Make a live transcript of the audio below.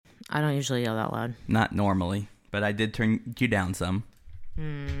I don't usually yell that loud. Not normally, but I did turn you down some.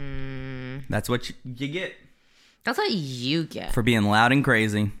 That's what you get. That's what you get. For being loud and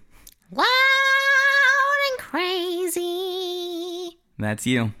crazy. Loud and crazy. That's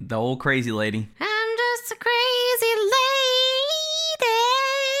you, the old crazy lady. I'm just a crazy lady.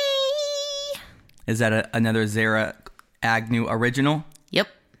 Is that another Zara Agnew original? Yep.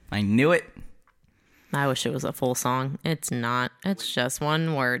 I knew it. I wish it was a full song. It's not. It's just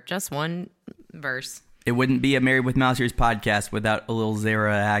one word, just one verse. It wouldn't be a Married with Mouse Ears podcast without a little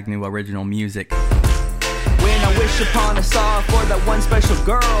Zara Agnew original music. When I wish upon a star for that one special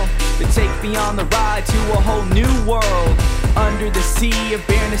girl to take me on the ride to a whole new world. Under the sea of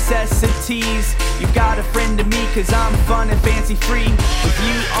bare necessities, you got a friend to me cause I'm fun and fancy free. With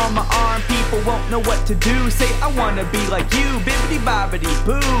you on my arm, people won't know what to do. Say I wanna be like you, bibbidi bobbidi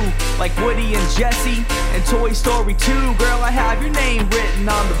boo. Like Woody and Jesse and Toy Story 2. Girl, I have your name written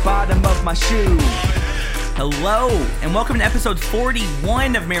on the bottom of my shoe. Hello, and welcome to episode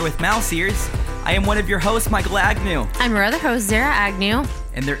 41 of Married with Mouse Ears. I am one of your hosts, Michael Agnew. I'm your other host, Zara Agnew.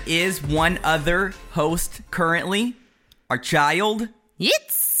 And there is one other host currently, our child.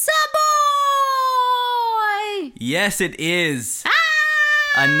 It's a boy! Yes, it is.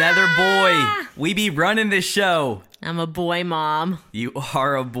 Another boy. We be running this show. I'm a boy mom. You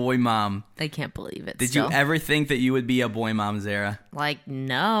are a boy mom. I can't believe it. Did you ever think that you would be a boy mom, Zara? Like,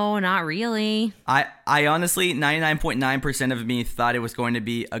 no, not really. I honestly, 99.9% of me thought it was going to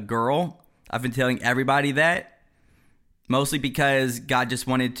be a girl. I've been telling everybody that, mostly because God just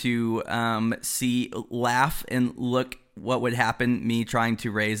wanted to laugh and look what would happen me trying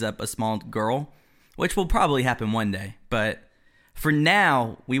to raise up a small girl, which will probably happen one day. But for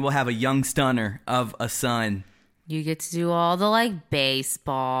now, we will have a young stunner of a son. You get to do all the, like,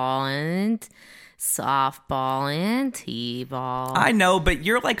 baseball and softball and t-ball. I know, but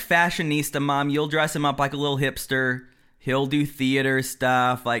you're like fashionista, Mom. You'll dress him up like a little hipster. He'll do theater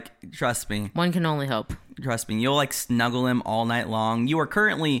stuff. Like, trust me. One can only hope. Trust me. You'll, like, snuggle him all night long. You are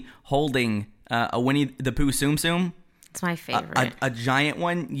currently holding a Winnie the Pooh Tsum Tsum. It's my favorite. A giant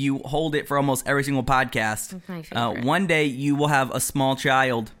one. You hold it for almost every single podcast. It's my favorite. One day, you will have a small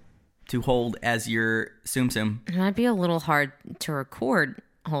child to hold as your Tsum Tsum. It might be a little hard to record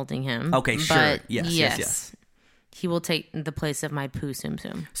holding him. Okay, sure. But Yes. He will take the place of my Pooh Tsum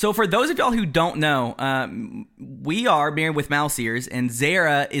Tsum. So for those of y'all who don't know, we are Married with Mouse Ears, and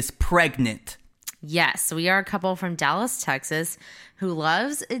Zara is pregnant. Yes, we are a couple from Dallas, Texas, who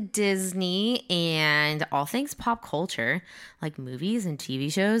loves Disney and all things pop culture, like movies and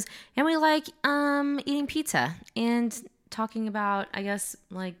TV shows. And we like eating pizza and talking about, I guess,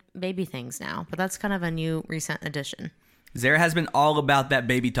 like baby things now. But that's kind of a new recent addition. Zara has been all about that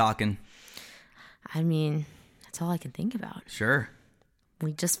baby talking. I mean, that's all I can think about. Sure.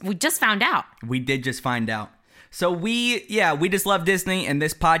 We just found out. We did just find out. So we just love Disney, and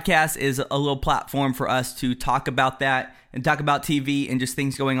this podcast is a little platform for us to talk about that and talk about TV and just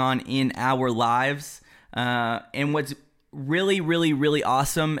things going on in our lives. And what's really, really, really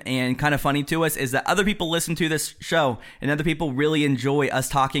awesome and kind of funny to us is that other people listen to this show and other people really enjoy us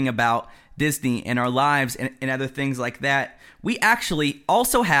talking about Disney and our lives and other things like that. We actually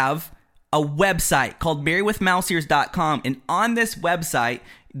also have a website called marriedwithmouseears.com, and on this website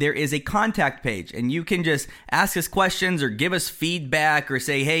there is a contact page, and you can just ask us questions or give us feedback or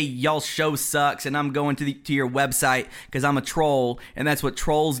say, hey, y'all show sucks and I'm going to your website because I'm a troll, and that's what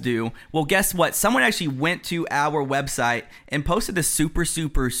trolls do. Well, guess what? Someone actually went to our website and posted this super,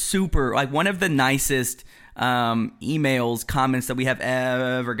 like one of the nicest emails, comments that we have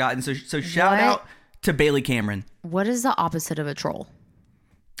ever gotten. So shout out to Bailey Cameron. What is the opposite of a troll?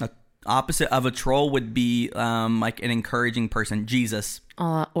 Opposite of a troll would be like an encouraging person. Jesus.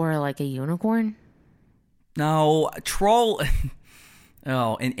 Or like a unicorn? No, a troll.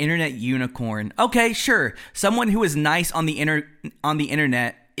 Oh, an internet unicorn. Okay, sure. Someone who is nice on the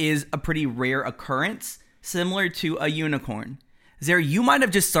internet is a pretty rare occurrence, similar to a unicorn. Zara, you might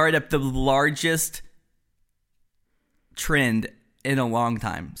have just started up the largest trend in a long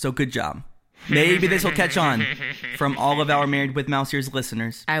time. So good job. Maybe this will catch on from all of our Married with Mouse Ears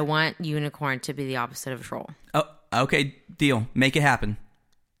listeners. I want unicorn to be the opposite of troll. Oh, okay, deal. Make it happen.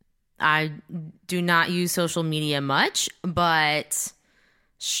 I do not use social media much, but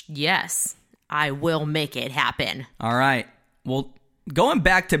yes, I will make it happen. All right. Well, going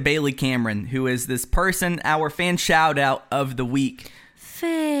back to Bailey Cameron, who is this person, our fan shout out of the week.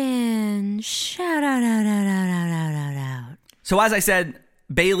 Fan shout out. So as I said,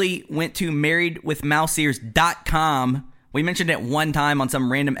 Bailey went to marriedwithmouseears.com. We mentioned it one time on some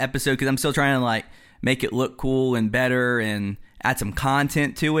random episode because I'm still trying to like make it look cool and better and add some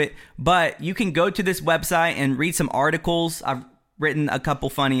content to it. But you can go to this website and read some articles. I've written a couple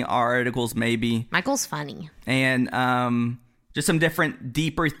funny articles maybe. Michael's funny. And just some different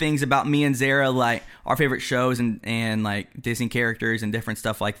deeper things about me and Zara, like our favorite shows and like Disney characters and different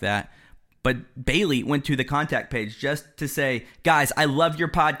stuff like that. But Bailey went to the contact page just to say, guys, I love your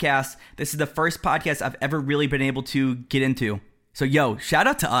podcast. This is the first podcast I've ever really been able to get into. So, yo, shout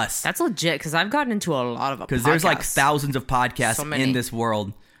out to us. That's legit, because I've gotten into a lot of podcasts. Because there's like thousands of podcasts in this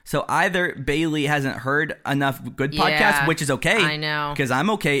world. So either Bailey hasn't heard enough good podcasts, which is okay. I know. Because I'm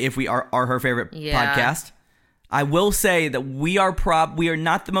okay if we are her favorite podcast. I will say that we are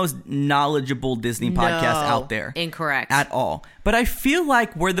not the most knowledgeable Disney podcast out there. Incorrect. At all. But I feel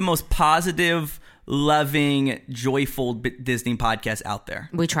like we're the most positive, loving, joyful Disney podcast out there.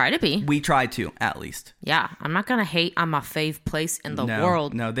 We try to be. We try to, at least. Yeah. I'm not going to hate on my fave place in the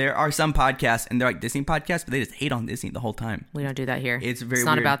world. No, there are some podcasts, and they're like Disney podcasts, but they just hate on Disney the whole time. We don't do that here. It's very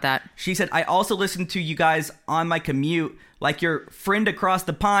not weird. about that. She said, I also listen to you guys on my commute, like your friend across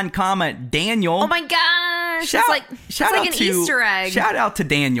the pond, Daniel. Oh my gosh. It's like an Easter egg. Shout out to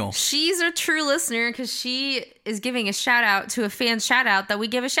Daniel. She's a true listener because she is giving a shout out to a fan shout out that we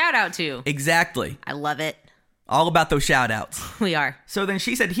give a shout out to. Exactly. I love it. All about those shout outs. We are. So then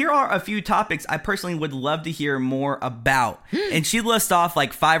she said, here are a few topics I personally would love to hear more about. And she lists off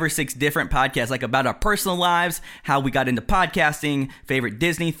like 5 or 6 different podcasts, like about our personal lives, how we got into podcasting, favorite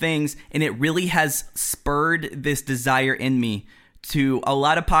Disney things. And it really has spurred this desire in me to a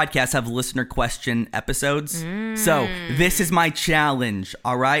lot of podcasts have listener question episodes. So this is my challenge.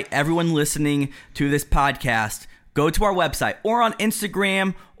 All right. Everyone listening to this podcast, go to our website or on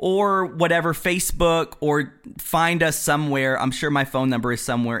Instagram or whatever, Facebook, or find us somewhere. I'm sure my phone number is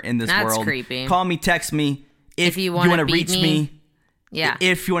somewhere in this world. That's creepy. Call me, text me. If you want to reach me. Yeah.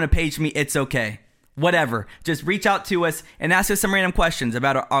 If you want to page me, it's okay. Whatever. Just reach out to us and ask us some random questions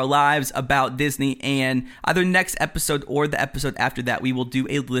about our lives, about Disney, and either next episode or the episode after that, we will do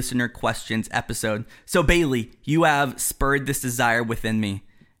a listener questions episode. So, Bailey, you have spurred this desire within me.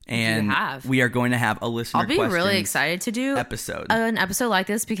 And we are going to have a listener questions. I'll be really excited to do an episode like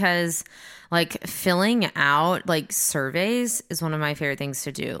this because, like, filling out like surveys is one of my favorite things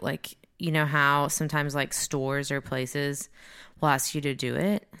to do. Like, you know how sometimes like stores or places will ask you to do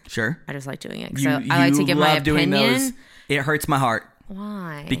it. Sure. I just like doing it. So I like to give my opinion. Those. It hurts my heart.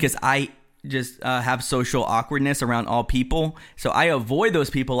 Why? Because I just have social awkwardness around all people. So I avoid those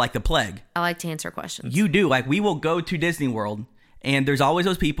people like the plague. I like to answer questions. You do. Like, we will go to Disney World. And there's always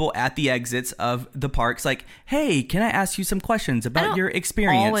those people at the exits of the parks like, hey, can I ask you some questions about your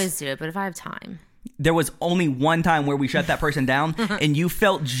experience? I always do it, but if I have time. There was only one time where we shut that person down and you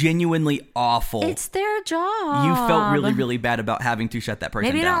felt genuinely awful. It's their job. You felt really, really bad about having to shut that person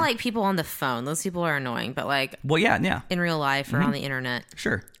down. Maybe not like people on the phone. Those people are annoying, but like... Well, yeah. In real life or on the internet.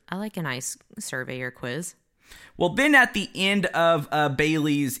 Sure. I like a nice survey or quiz. Well, then at the end of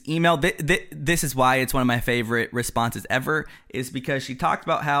Bailey's email, this is why it's one of my favorite responses ever, is because she talked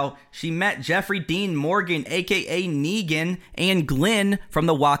about how she met Jeffrey Dean Morgan, a.k.a. Negan, and Glenn from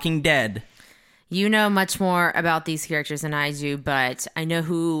The Walking Dead. You know much more about these characters than I do, but I know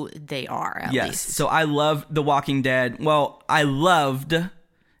who they are, at least. So I love The Walking Dead. Well, I loved,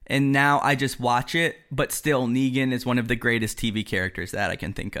 and now I just watch it, but still, Negan is one of the greatest TV characters that I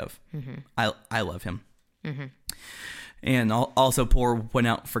can think of. Mm-hmm. I love him. Mm-hmm. And also pour one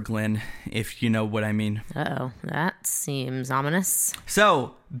out for Glenn, if you know what I mean. Uh-oh, that seems ominous.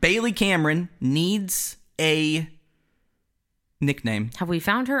 So, Bailey Cameron needs a nickname. Have we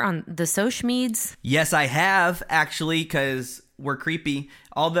found her on the social meds? Yes, I have, actually, because we're creepy.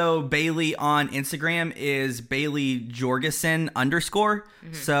 Although Bailey on Instagram is Bailey Jorgensen _.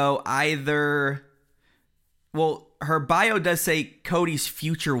 Mm-hmm. So, either... Well, her bio does say Cody's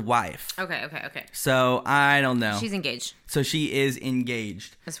future wife. Okay. So, I don't know. She's engaged. So, she is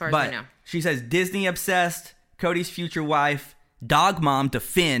engaged. As far as I know. She says Disney obsessed, Cody's future wife, dog mom to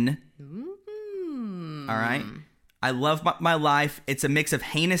Finn. All right. I love my life. It's a mix of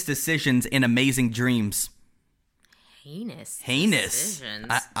heinous decisions and amazing dreams. Heinous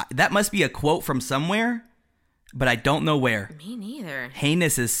Decisions? That must be a quote from somewhere. But I don't know where. Me neither.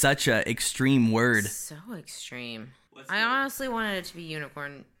 Heinous is such an extreme word. So extreme. I honestly wanted it to be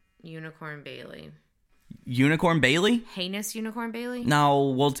Unicorn Bailey. Unicorn Bailey? Heinous Unicorn Bailey? No,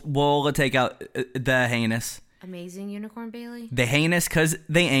 we'll take out the heinous. Amazing Unicorn Bailey? The heinous because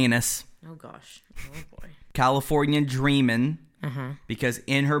they anus. Oh gosh. Oh boy. California Dreamin'. Uh-huh. Because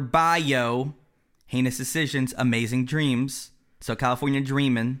in her bio, heinous decisions, amazing dreams. So California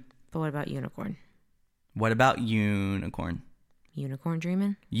Dreamin'. But what about Unicorn? What about Unicorn? Unicorn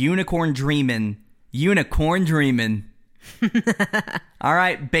Dreamin'? Unicorn Dreamin'. Unicorn Dreamin'. All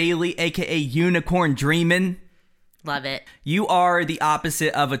right, Bailey, aka Unicorn Dreamin'. Love it. You are the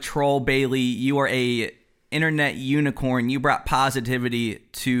opposite of a troll, Bailey. You are a internet unicorn. You brought positivity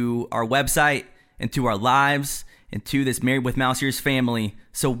to our website and to our lives and to this Married with Mouse Ears family.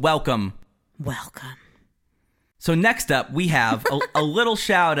 So welcome. Welcome. So next up, we have a little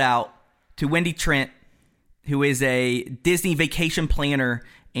shout out to Wendy Trent, who is a Disney vacation planner,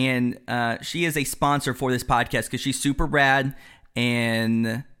 and she is a sponsor for this podcast because she's super rad,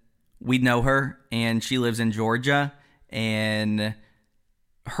 and we know her, and she lives in Georgia, and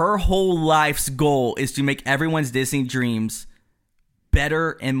her whole life's goal is to make everyone's Disney dreams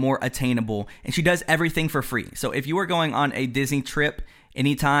better and more attainable, and she does everything for free. So if you are going on a Disney trip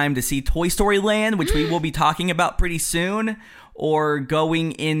anytime to see Toy Story Land, which we will be talking about pretty soon, or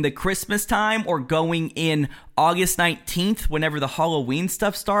going in the Christmas time, or going in August 19th whenever the Halloween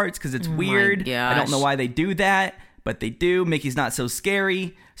stuff starts, because it's weird. I don't know why they do that, but they do. Mickey's Not So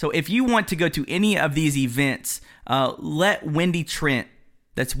Scary. So if you want to go to any of these events, let Wendy Trent,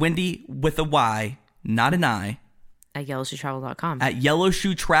 that's Wendy with a Y, not an I, at yellowshoetravel.com. At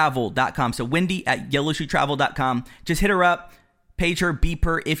yellowshoetravel.com. So Wendy at yellowshoetravel.com. Just hit her up, page her, beep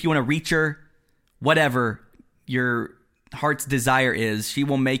her if you want to reach her, whatever your heart's desire is. She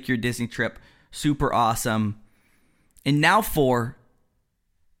will make your Disney trip super awesome. And now for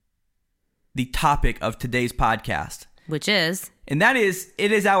the topic of today's podcast, which is, and that is,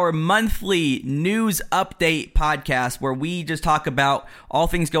 it is our monthly news update podcast where we just talk about all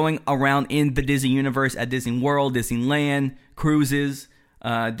things going around in the Disney universe at Disney World, Disneyland, cruises,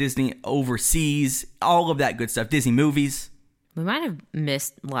 Disney overseas, all of that good stuff, Disney movies. We might have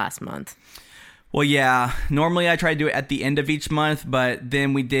missed last month. Well, yeah. Normally I try to do it at the end of each month, but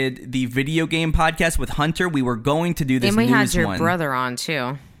then we did the video game podcast with Hunter. We were going to do this news one. And we had your brother on,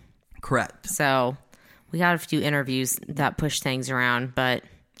 too. Correct. So we got a few interviews that pushed things around, but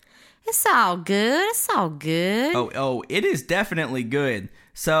it's all good. It's all good. Oh, it is definitely good.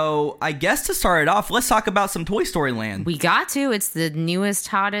 So I guess to start it off, let's talk about some Toy Story Land. We got to. It's the newest,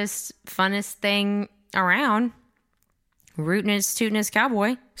 hottest, funnest thing around. Rootin'est, tootin'est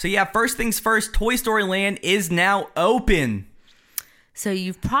cowboy. So yeah, first things first, Toy Story Land is now open. So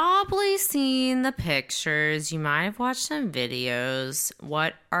you've probably seen the pictures. You might have watched some videos.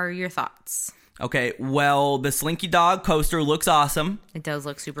 What are your thoughts? Okay, well, the Slinky Dog coaster looks awesome. It does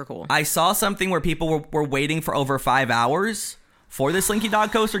look super cool. I saw something where people were waiting for over 5 hours for the Slinky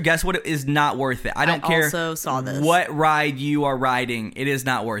Dog coaster. Guess what? It is not worth it. I don't care also saw this. What ride you are riding. It is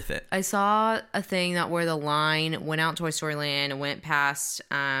not worth it. I saw a thing that where the line went out Toy Story Land and went past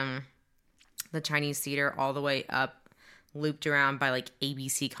the Chinese theater all the way up, looped around by like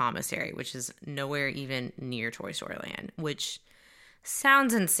ABC Commissary, which is nowhere even near Toy Story Land, which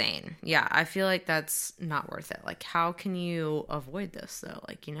sounds insane. Yeah, I feel like that's not worth it. Like, how can you avoid this though?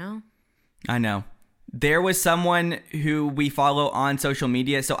 Like, you know? I know. There was someone who we follow on social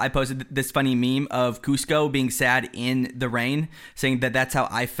media, so I posted this funny meme of Cusco being sad in the rain, saying that that's how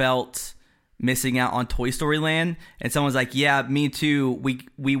I felt missing out on Toy Story Land. And someone's like, yeah, me too.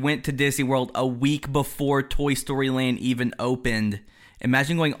 We went to Disney World a week before Toy Story Land even opened.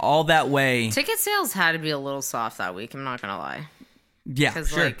 Imagine going all that way. Ticket sales had to be a little soft that week, I'm not going to lie. Yeah,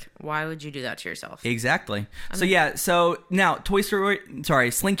 sure. Like, why would you do that to yourself? Exactly. So now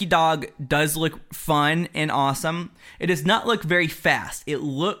Slinky Dog does look fun and awesome. It does not look very fast. It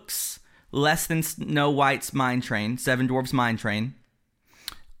looks less than Snow White's Mine Train, Seven Dwarfs Mine Train.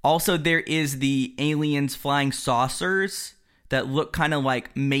 Also, there is the Aliens Flying Saucers that look kind of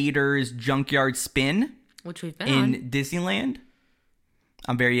like Mater's Junkyard Spin, which we've been in on. Disneyland.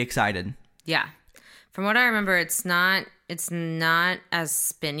 I'm very excited. Yeah. From what I remember, it's not as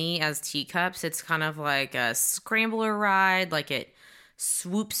spinny as Teacups. It's kind of like a scrambler ride. Like, it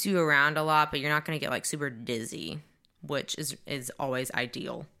swoops you around a lot, but you're not going to get like super dizzy, which is always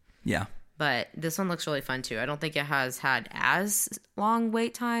ideal. Yeah. But this one looks really fun too. I don't think it has had as long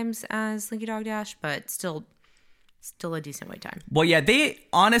wait times as Slinky Dog Dash, but still a decent wait time. Well, yeah, they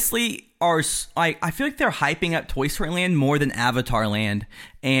honestly are. I feel like they're hyping up Toy Story Land more than Avatar Land,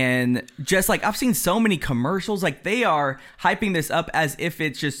 and just like I've seen so many commercials, like they are hyping this up as if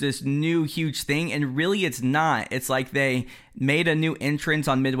it's just this new huge thing, and really it's not. It's like they made a new entrance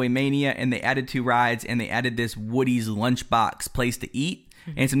on Midway Mania, and they added 2 rides, and they added this Woody's Lunchbox place to eat.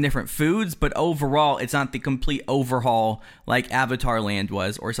 And some different foods, but overall, it's not the complete overhaul like Avatar Land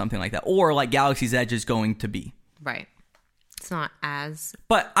was, or something like that, or like Galaxy's Edge is going to be. Right. It's not as...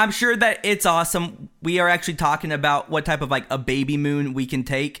 But I'm sure that it's awesome. We are actually talking about what type of like a baby moon we can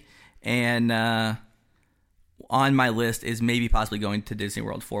take. And on my list is maybe possibly going to Disney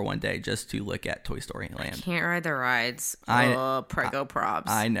World for one day just to look at Toy Story Land. Can't ride the rides. Prego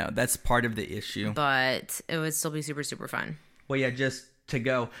props. I know. That's part of the issue. But it would still be super, super fun. Well, yeah, just to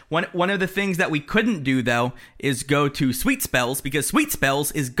go. One of the things that we couldn't do, though, is go to Sweet Spells, because Sweet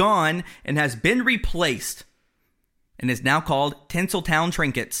Spells is gone and has been replaced and is now called Tinseltown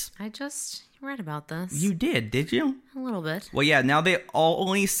Trinkets. I just read about this. You did you? A little bit. Well, yeah, now they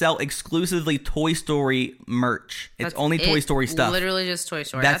only sell exclusively Toy Story merch. It's only Toy Story stuff. Literally just Toy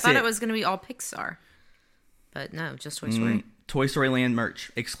Story. That's I thought it. it was going to be all Pixar. But no, just Toy Story. Toy Story Land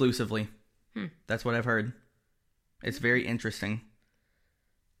merch exclusively. That's what I've heard. It's very interesting.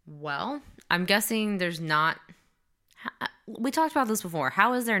 Well, I'm guessing there's not... We talked about this before.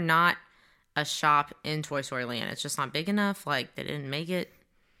 How is there not a shop in Toy Story Land? It's just not big enough? Like, they didn't make it?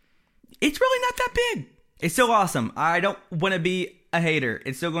 It's really not that big. It's still awesome. I don't want to be a hater.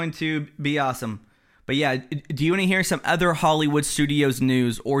 It's still going to be awesome. But yeah, do you want to hear some other Hollywood Studios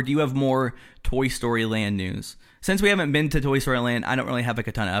news, or do you have more Toy Story Land news? Since we haven't been to Toy Story Land, I don't really have like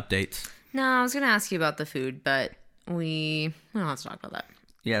a ton of updates. No, I was going to ask you about the food, but we don't have to talk about that.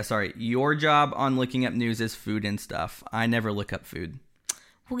 Yeah, sorry. Your job on looking up news is food and stuff. I never look up food.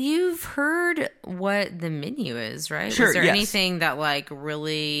 Well, you've heard what the menu is, right? Sure, Was there yes. anything that like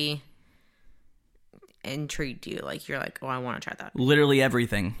really intrigued you? Like you're like, oh, I want to try that. Literally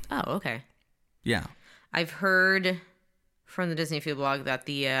everything. Oh, okay. Yeah. I've heard from the Disney Food Blog that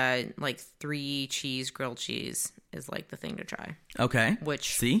the like 3 cheese grilled cheese is like the thing to try. Okay.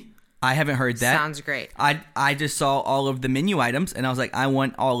 Which See? I haven't heard that. sounds great. I just saw all of the menu items and I was like, I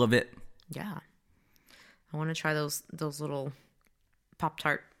want all of it. Yeah. I want to try those little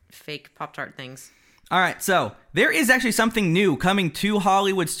fake Pop-Tart things. All right, so there is actually something new coming to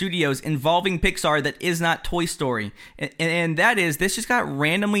Hollywood Studios involving Pixar that is not Toy Story. And that is, this just got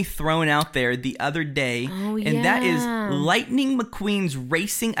randomly thrown out there the other day. Oh, and that is yeah. Lightning McQueen's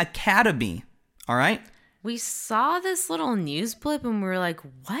Racing Academy. All right? We saw this little news blip and we were like,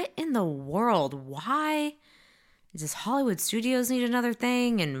 what in the world? Why does Hollywood Studios need another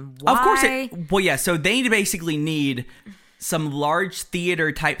thing? And why? Of course well, yeah, so they basically need some large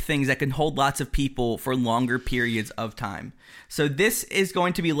theater type things that can hold lots of people for longer periods of time. So this is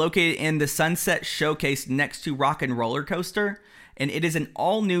going to be located in the Sunset Showcase next to Rock and Roller Coaster. And it is an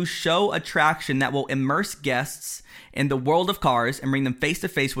all-new show attraction that will immerse guests in the world of cars and bring them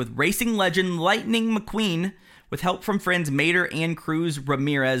face-to-face with racing legend Lightning McQueen. With help from friends Mater and Cruz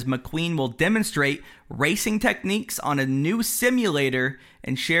Ramirez, McQueen will demonstrate racing techniques on a new simulator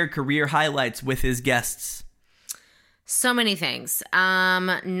and share career highlights with his guests. So many things.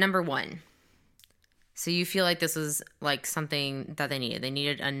 Number 1. So you feel like this is like something that they needed. They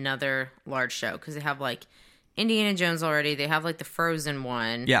needed another large show because they have like Indiana Jones already. They have like the Frozen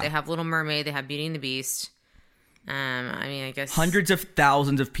one. Yeah. They have Little Mermaid. They have Beauty and the Beast. I guess Hundreds of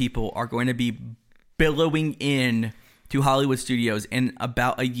thousands of people are going to be billowing in to Hollywood Studios in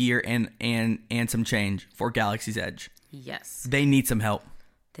about a year and some change for Galaxy's Edge. Yes. They need some help.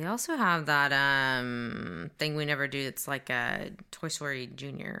 They also have that thing we never do. It's like a Toy Story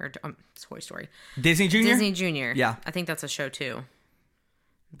Junior or Toy Story Disney Junior? Disney Junior. Yeah. I think that's a show too.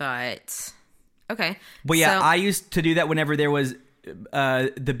 But okay. But yeah, So- I used to do that whenever there was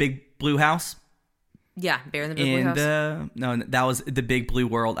the Big Blue House. yeah, Bear in the Big Blue House. No, that was the Big Blue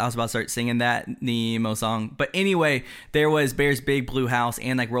World. I was about to start singing that Nemo song. But anyway, there was Bear's Big Blue House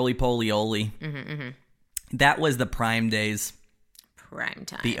and like Roly Poly Oly. That was the prime days. Prime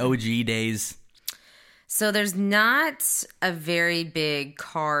time. The OG days. So there's not a very big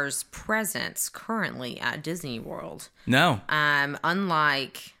Cars presence currently at Disney World. No.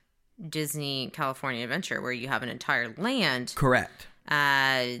 Unlike Disney California Adventure, where you have an entire land. Correct.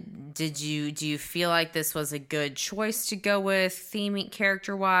 Do you feel like this was a good choice to go with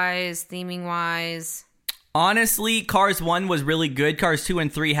theming wise? Honestly, Cars 1 was really good. Cars 2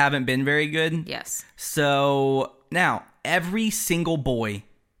 and 3 haven't been very good. Yes. So now every single boy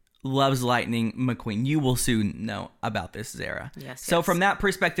loves Lightning McQueen. You will soon know about this, Zara. Yes. So yes. from that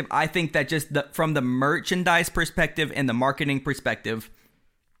perspective, I think that just from the merchandise perspective and the marketing perspective,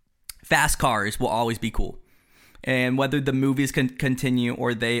 fast cars will always be cool. And whether the movies can continue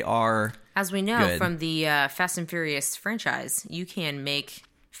or they are As we know good. from the Fast and Furious franchise, you can make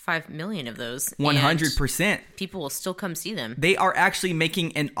 5 million of those. 100%. And people will still come see them. They are actually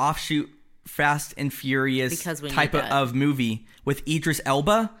making an offshoot Fast and Furious Because we type need that. of movie with Idris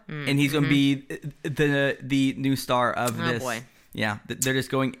Elba, and he's going to be the new star of Oh, this. boy. Yeah, they're just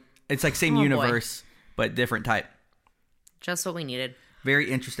going. It's like same Oh, boy. universe, but different type. Just what we needed.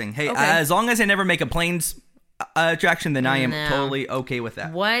 Very interesting. Hey, Okay. as long as they never make a planes attraction, then I am No. totally okay with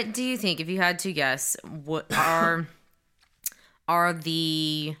that. What do you think, if you had to guess, what are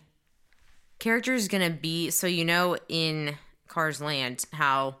the characters gonna be? So in Cars Land,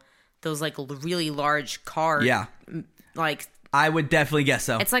 how those like really large cars, Yeah. like I would definitely guess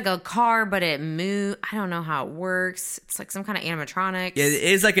so. it's like a car, but it moves. I don't know how it works. It's like some kind of animatronics. It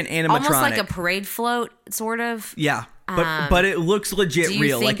is like an animatronic. Almost like a parade float, sort of. Yeah, but it looks legit Do you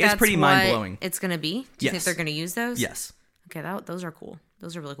real. think Like, it's that's pretty what mind-blowing. it's gonna be? Do you think Yes. they're gonna use those? Yes, Okay, those are cool.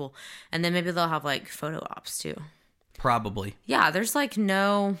 Those are really cool. And then maybe they'll have like photo ops too. probably. Yeah, there's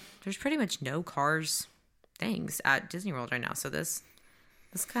pretty much no Cars things at Disney World right now. So this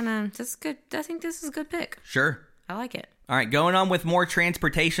is good. I think this is a good pick. Sure. I like it. All right, going on with more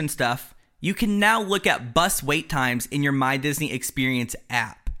transportation stuff. You can now look at bus wait times in your My Disney Experience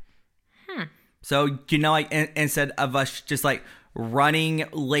app. So, like, instead of us just like running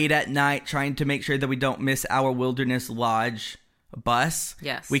late at night trying to make sure that we don't miss our Wilderness Lodge bus.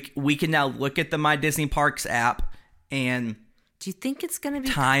 Yes. We can now look at the My Disney Parks app and Do you think it's going to be...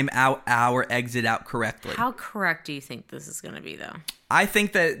 time out our exit out correctly. How correct do you think this is going to be, though? I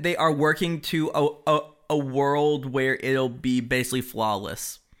think that they are working to a world where it'll be basically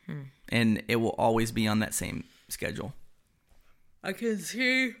flawless. And it will always be on that same schedule. I can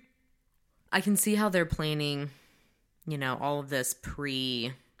see how they're planning, all of this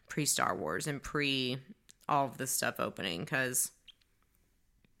pre Star Wars and pre all of this stuff opening, because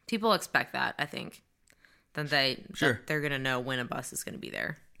people expect that, I think. That they're going to know when a bus is going to be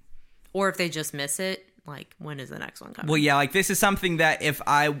there. Or if they just miss it, like, when is the next one coming? Well, yeah, like, this is something that if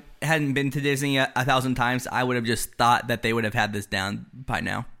I hadn't been to Disney a 1,000 times, I would have just thought that they would have had this down by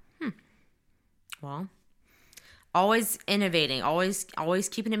now. Well, always innovating, always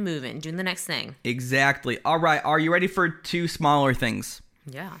keeping it moving, doing the next thing. Exactly. All right, are you ready for two smaller things?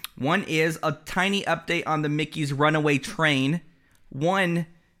 Yeah. One is a tiny update on the Mickey's Runaway Train. One,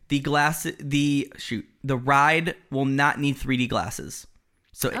 the ride will not need 3D glasses.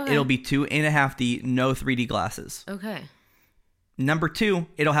 So it'll be 2.5D, no 3D glasses. Okay. Number 2,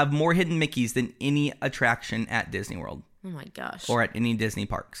 it'll have more hidden Mickeys than any attraction at Disney World. Oh my gosh. Or at any Disney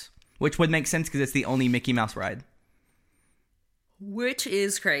parks. Which would make sense because it's the only Mickey Mouse ride. Which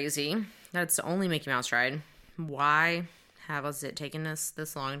is crazy. That's the only Mickey Mouse ride. Why has it taken us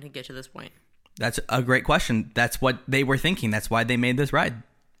this long to get to this point? That's a great question. That's what they were thinking. That's why they made this ride.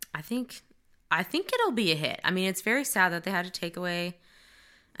 I think it'll be a hit. I mean, it's very sad that they had to take away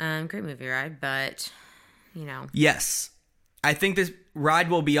great movie ride, but Yes. I think this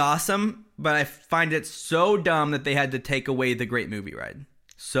ride will be awesome, but I find it so dumb that they had to take away the great movie ride.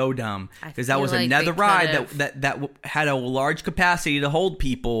 So dumb. Because that feel was like another they ride could've- that had a large capacity to hold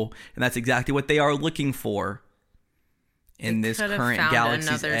people, and that's exactly what they are looking for in this could've current found Galaxy's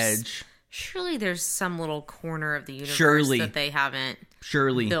another Edge. Surely there's some little corner of the universe Surely. that they haven't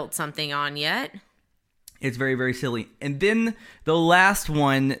Surely. built something on yet. It's very, very silly. And then the last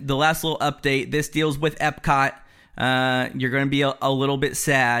one, the last little update, this deals with Epcot. You're going to be a little bit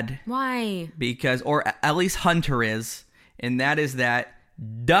sad. Why? Because, or at least Hunter is, and that is that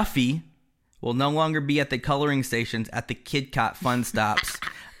Duffy will no longer be at the coloring stations at the KidCot Fun Stops.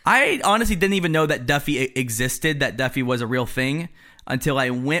 I honestly didn't even know that Duffy existed, that Duffy was a real thing, until I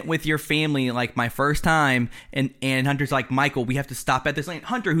went with your family, like, my first time, and Hunter's like, Michael, we have to stop at this lane.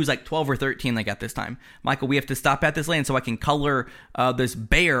 Hunter, who's like 12 or 13, like, at this time. Michael, we have to stop at this lane so I can color this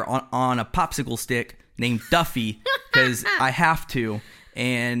bear on a popsicle stick named Duffy, because I have to.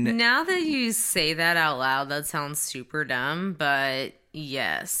 And Now that you say that out loud, that sounds super dumb, but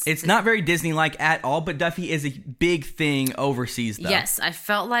yes. it's not very Disney-like at all, but Duffy is a big thing overseas, though. Yes, I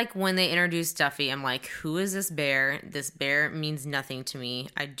felt like when they introduced Duffy, I'm like, who is this bear? This bear means nothing to me.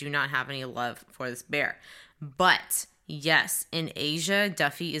 I do not have any love for this bear. But yes, in Asia,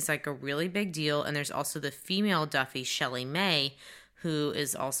 Duffy is like a really big deal. And there's also the female Duffy, Shelly May, who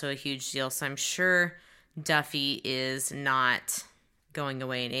is also a huge deal. So I'm sure Duffy is not going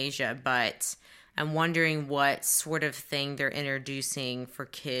away in Asia, but I'm wondering what sort of thing they're introducing for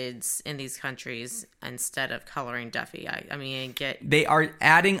kids in these countries instead of coloring Duffy. I mean, I get... They are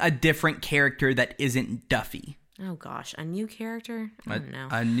adding a different character that isn't Duffy. Oh, gosh. A new character? I don't know.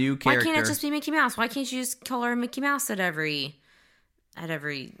 A new character. Why can't it just be Mickey Mouse? Why can't you just color Mickey Mouse at every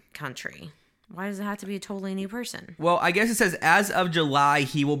country? Why does it have to be a totally new person? Well, I guess it says as of July,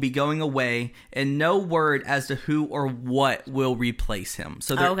 he will be going away, and no word as to who or what will replace him.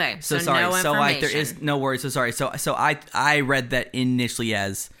 So Okay, so sorry. no So like there is information. no word. So sorry. So I read that initially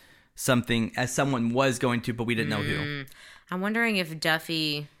as something, as someone was going to, but we didn't know who. I'm wondering if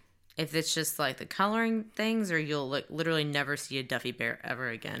Duffy if it's just like the coloring things, or you'll literally never see a Duffy Bear ever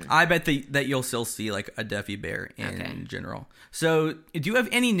again. I bet that you'll still see like a Duffy Bear in general. So do you have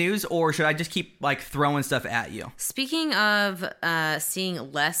any news, or should I just keep like throwing stuff at you? Speaking of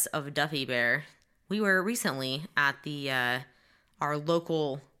seeing less of Duffy Bear, we were recently at the our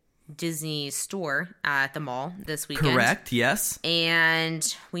local Disney store at the mall this weekend. Correct, yes. And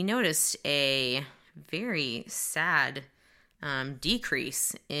we noticed a very sad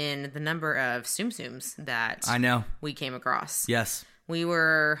decrease in the number of Tsum Tsums that I know we came across. Yes. We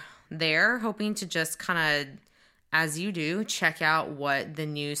were there hoping to just kind of, as you do, check out what the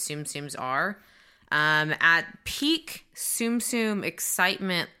new Tsum Tsums are. At peak Tsum Tsum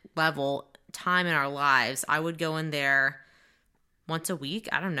excitement level time in our lives, I would go in there once a week.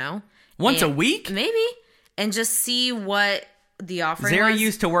 I don't know. Once a week? Maybe. And just see what the offering Zara was.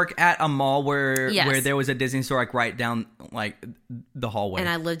 used to work at a mall where Yes. there was a Disney store like right down like the hallway. And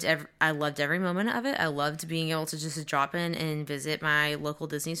I loved every moment of it. I loved being able to just drop in and visit my local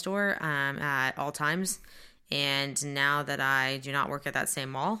Disney store at all times. And now that I do not work at that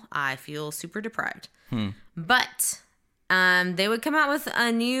same mall, I feel super deprived. But they would come out with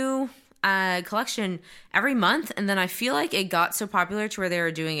a new collection every month, and then I feel like it got so popular to where they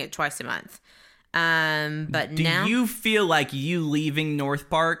were doing it twice a month. But Do now, you feel like you leaving North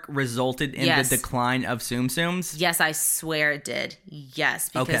Park resulted in Yes. the decline of Tsum Tsums? yes, I swear it did. Yes,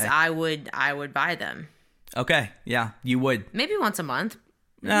 because Okay. I would buy them Okay, yeah, you would. maybe once a month.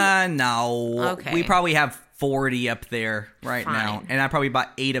 No. Okay. We probably have 40 up there right now. Fine. And I probably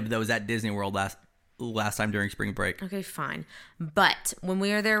bought 8 of those at Disney World last time during spring break. Okay, fine. But when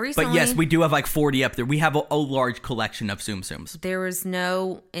we were there recently, But yes, we do have like 40 up there. We have a large collection of Tsum Tsums. there was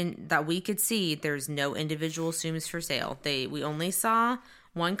no that we could see. There's no individual Tsums for sale. We only saw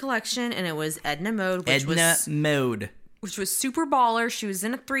one collection, and it was Edna Mode, which was super baller. She was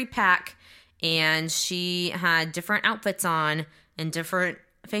in a 3-pack, and she had different outfits on and different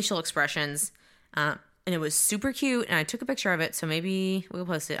facial expressions, and it was super cute. And I took a picture of it, so maybe we'll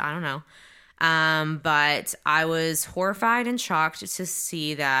post it. I don't know. But I was horrified and shocked to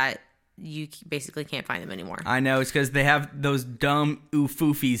see that you basically can't find them anymore. I know, it's because they have those dumb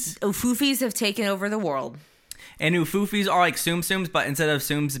oofoofies. Oofoofies have taken over the world. And oofoofies are like Tsum Tsums, but instead of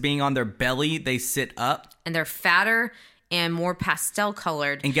Tsums being on their belly, they sit up. And they're fatter and more pastel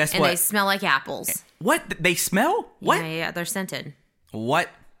colored. And guess and what? they smell like apples. What? They smell? What? Yeah, they're scented. What?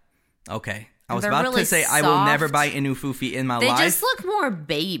 Okay. I was They're about really to say I will never soft. buy an oofoofi in my They life. just look more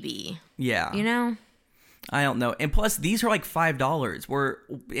baby, Yeah. you know? I don't know. And plus, these are like $5.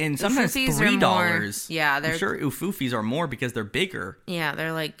 And sometimes Oofoofies are $3. more- yeah, I'm they're- sure oofoofies are more because they're bigger. Yeah,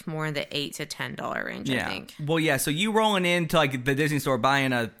 they're like more in the $8 to $10 range, Yeah. I think. Well, yeah. So you rolling into like the Disney store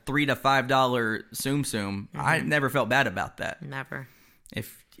buying a $3 to $5 Tsum Tsum, I never felt bad about that. Never.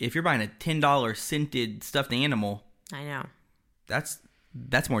 If you're buying a $10 scented stuffed animal, I know.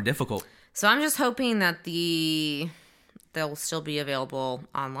 that's more difficult. So I'm just hoping that they'll still be available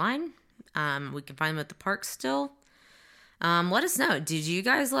online. We can find them at the park still. Let us know. Did you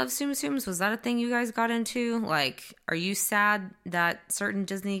guys love Tsum Tsums? Was that a thing you guys got into? Like, are you sad that certain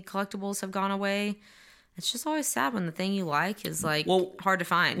Disney collectibles have gone away? It's just always sad when the thing you like is like hard to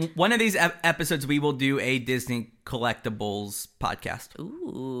find. One of these episodes, we will do a Disney collectibles podcast.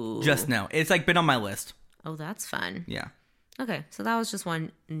 Ooh. Just know. It's like been on my list. Oh, that's fun. Yeah. Okay, so that was just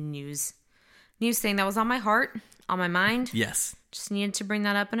one news thing that was on my heart, on my mind. Yes. Just needed to bring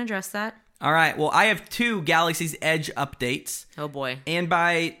that up and address that. All right. Well, I have 2 Galaxy's Edge updates. Oh boy. And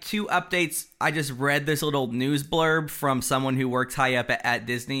by 2 updates, I just read this little news blurb from someone who works high up at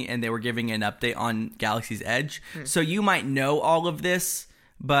Disney, and they were giving an update on Galaxy's Edge. So you might know all of this,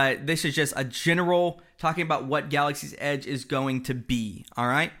 but this is just a general talking about what Galaxy's Edge is going to be. All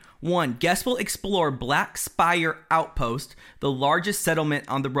right. 1. Guests will explore Black Spire Outpost, the largest settlement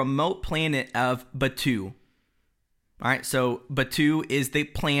on the remote planet of Batuu. All right. So Batuu is the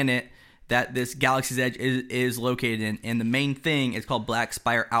planet that this Galaxy's Edge is located in, and the main thing is called Black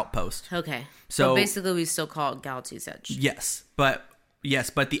Spire Outpost. Okay. So- So basically we still call it Galaxy's Edge. Yes, but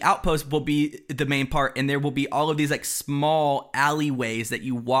the outpost will be the main part, and there will be all of these like small alleyways that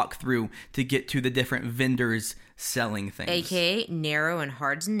you walk through to get to the different vendors selling things. AKA narrow and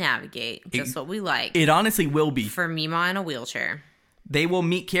hard to navigate. Just what we like. It honestly will be. For Mima in a wheelchair. They will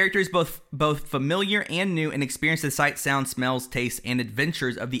meet characters both familiar and new and experience the sights, sounds, smells, tastes, and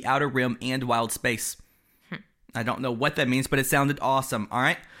adventures of the Outer Rim and wild space. I don't know what that means, but it sounded awesome. All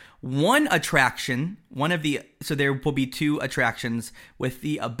right. One attraction, so there will be 2 attractions with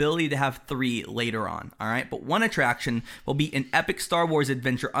the ability to have 3 later on, all right? But one attraction will be an epic Star Wars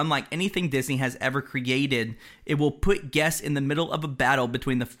adventure unlike anything Disney has ever created. It will put guests in the middle of a battle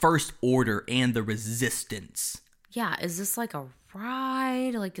between the First Order and the Resistance. Yeah, is this like a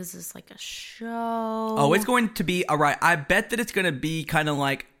ride? Like, is this like a show? Oh, it's going to be a ride. I bet that it's going to be kind of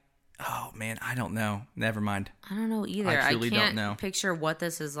like, oh man, I don't know. Never mind. I don't know either. I truly can't don't know. Picture what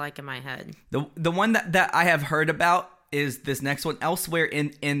this is like in my head. The one that I have heard about is this next one. Elsewhere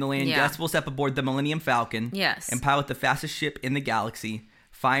in the land, Yeah. guests will step aboard the Millennium Falcon. Yes. And pilot the fastest ship in the galaxy,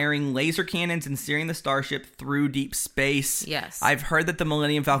 firing laser cannons and steering the starship through deep space. Yes. I've heard that the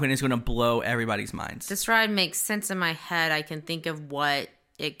Millennium Falcon is going to blow everybody's minds. This ride makes sense in my head. I can think of what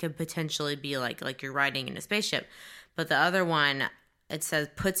it could potentially be like you're riding in a spaceship. But the other one, it says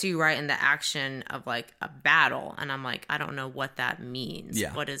puts you right in the action of like a battle, and I'm like, I don't know what that means.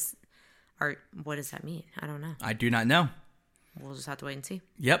 Yeah. What does that mean? I don't know. I do not know. We'll just have to wait and see.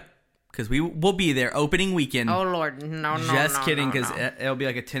 Yep. Because we will be there opening weekend. Oh Lord, no, Just kidding, because no. it'll be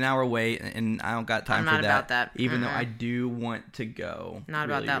like a 10-hour wait, and I don't got time I'm for not that. about that. Even though I do want to go. Not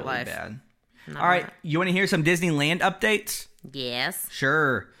really, about that really life. Bad. Not All right, about you want to hear some Disneyland updates? Yes.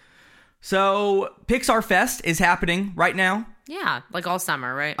 Sure. So Pixar Fest is happening right now. Yeah, like all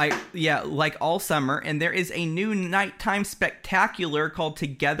summer, right? Like all summer, and there is a new nighttime spectacular called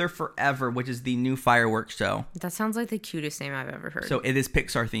Together Forever, which is the new fireworks show. That sounds like the cutest name I've ever heard. So it is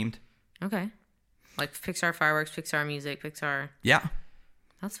Pixar themed. Okay. Like Pixar fireworks, Pixar music, Pixar. Yeah.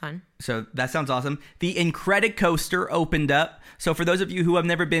 That's fun. So that sounds awesome. The Incredicoaster opened up. So for those of you who have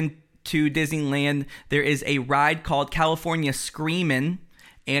never been to Disneyland, there is a ride called California Screamin'.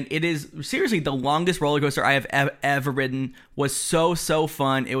 And it is seriously the longest roller coaster I have ever ridden. Was so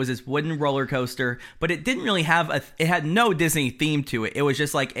fun. It was this wooden roller coaster, but it didn't really have it had no Disney theme to it. It was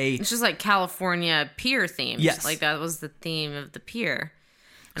just like It's just like California pier themed. Yes. Like that was the theme of the pier.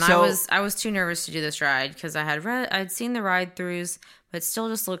 And So- I was too nervous to do this ride because I'd seen the ride throughs, but it still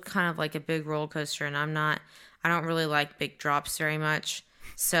just looked kind of like a big roller coaster, and I don't really like big drops very much.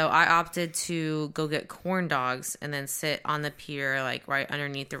 So I opted to go get corn dogs and then sit on the pier, like right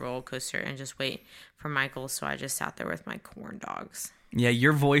underneath the roller coaster, and just wait for Michael. So I just sat there with my corn dogs. Yeah,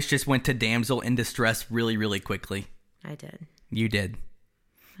 your voice just went to damsel in distress really, really quickly. I did. You did.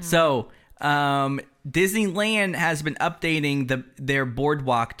 So, Disneyland has been updating their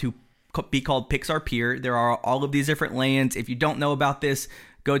boardwalk to be called Pixar Pier. There are all of these different lands. If you don't know about this,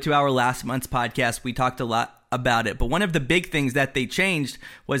 go to our last month's podcast. We talked a lot about it. But one of the big things that they changed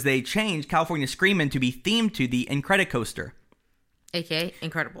was they changed California Screamin' to be themed to the Incredicoaster. AKA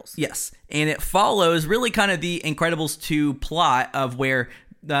Incredibles. Yes. And it follows really kind of the Incredibles 2 plot of where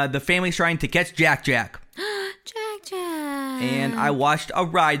the family's trying to catch Jack. Jack. And I watched a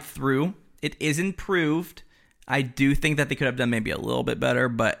ride through. It is improved. I do think that they could have done maybe a little bit better,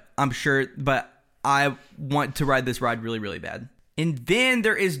 but I want to ride this ride really, really bad. And then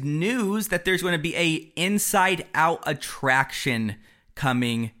there is news that there's going to be a Inside Out attraction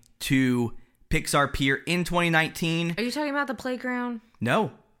coming to Pixar Pier in 2019. Are you talking about the playground?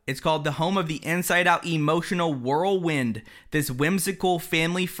 No. It's called the home of the Inside Out Emotional Whirlwind. This whimsical,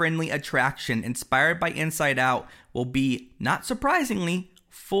 family-friendly attraction inspired by Inside Out will be, not surprisingly,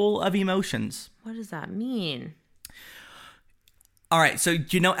 full of emotions. What does that mean? All right, so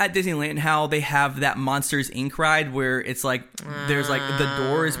you know at Disneyland how they have that Monsters Inc. ride where it's like there's like the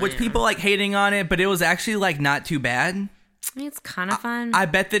doors, which people like hating on it, but it was actually like not too bad. I mean, it's kind of fun. I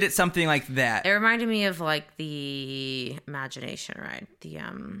bet that it's something like that. It reminded me of like the Imagination ride, the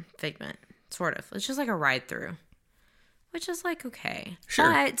Figment, sort of. It's just like a ride through, which is like okay. Sure.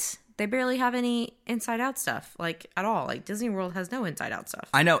 But they barely have any Inside Out stuff, like at all. Like Disney World has no Inside Out stuff.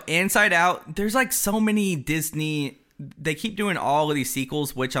 I know Inside Out. There's like so many Disney. They keep doing all of these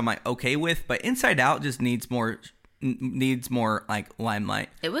sequels, which I'm like okay with, but Inside Out just needs more like limelight.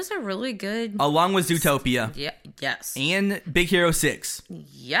 It was a really good. Along with Zootopia. Yeah. Yes. And Big Hero 6.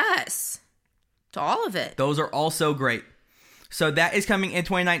 Yes. To all of it. Those are also great. So that is coming in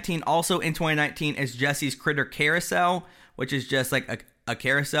 2019. Also in 2019 is Jesse's Critter Carousel, which is just like a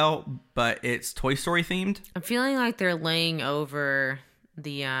carousel, but it's Toy Story themed. I'm feeling like they're laying over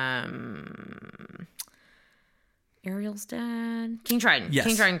the Ariel's dad, King Triton. Yes.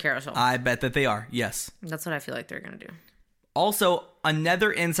 King Triton Carousel. I bet that they are. Yes. That's what I feel like they're gonna do. Also,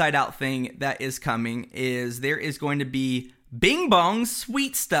 another Inside Out thing that is coming is there is going to be Bing Bong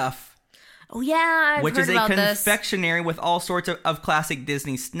Sweet Stuff. Oh yeah, I've which heard is a about this. confectionery with all sorts of classic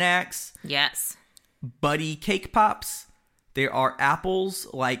Disney snacks. Yes. Buddy Cake Pops. There are apples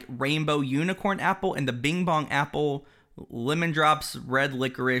like Rainbow Unicorn Apple and the Bing Bong Apple lemon drops, red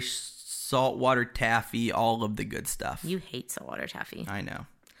licorice, saltwater taffy, all of the good stuff. You hate saltwater taffy. I know.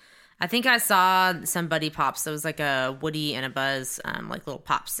 I think I saw some Buddy Pops. There was like a Woody and a Buzz, like little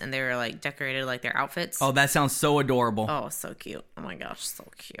pops, and they were like decorated like their outfits. Oh, that sounds so adorable. Oh, so cute. Oh my gosh, so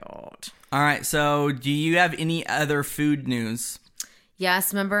cute. All right, so do you have any other food news?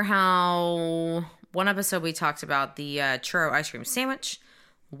 Yes, remember how one episode we talked about the churro ice cream sandwich?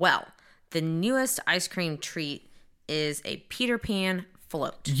 Well, the newest ice cream treat is a Peter Pan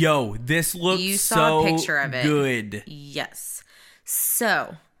float. Yo, this looks You saw so a picture of it. good. Yes.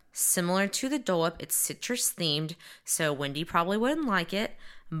 So, similar to the Dole Whip, it's citrus themed, so Wendy probably wouldn't like it,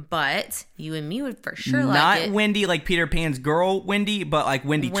 but you and me would for sure like it. Not Wendy, like Peter Pan's girl Wendy, but like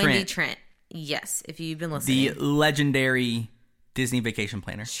Wendy Wendy Trent. Trent. Yes, if you've been listening. The legendary Disney vacation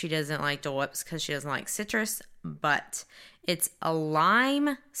planner. She doesn't like Dole Whips because she doesn't like citrus, but it's a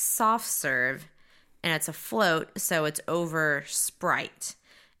lime soft serve and it's a float, so it's over Sprite.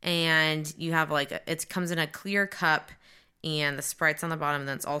 And you have like, it comes in a clear cup and the Sprite's on the bottom and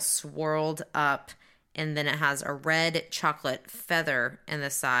then it's all swirled up. And then it has a red chocolate feather in the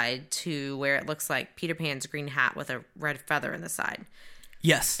side to where it looks like Peter Pan's green hat with a red feather in the side.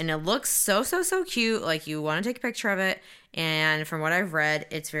 Yes. And it looks so cute. Like, you want to take a picture of it. And from what I've read,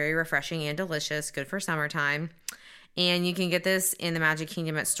 it's very refreshing and delicious. Good for summertime. And you can get this in the Magic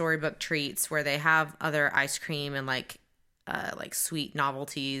Kingdom at Storybook Treats, where they have other ice cream and like sweet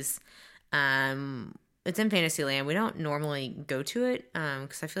novelties. It's in Fantasyland. We don't normally go to it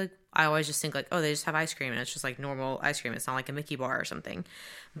because I feel like I always just think like, oh, they just have ice cream and it's just like normal ice cream. It's not like a Mickey bar or something.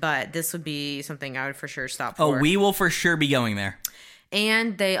 But this would be something I would for sure stop for. Oh, we will for sure be going there.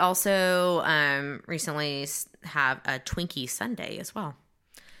 And they also recently have a Twinkie Sundae as well.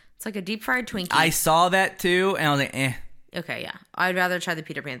 It's like a deep fried Twinkie. I saw that too, and I was like, eh. Okay, yeah. I'd rather try the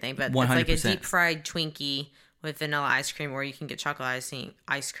Peter Pan thing, but 100%. it's like a deep fried Twinkie with vanilla ice cream, or you can get chocolate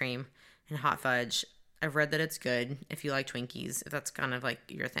ice cream and hot fudge. I've read that it's good if you like Twinkies, if that's kind of like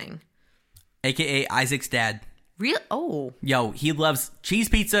your thing. AKA Isaac's dad. Real? Oh. Yo, he loves cheese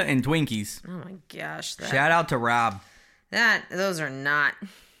pizza and Twinkies. Oh my gosh. Shout out to Rob. Those are not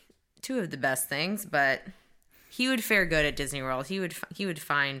two of the best things, but he would fare good at Disney World. He would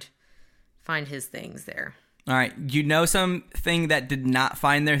find his things there. All right, you know something that did not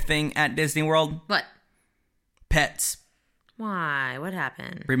find their thing at Disney World? What? Pets. Why? What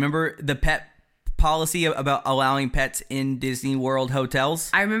happened? Remember the pet policy about allowing pets in Disney World hotels?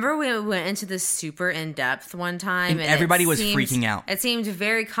 I remember we went into this super in-depth one time. And everybody was freaking out. It seemed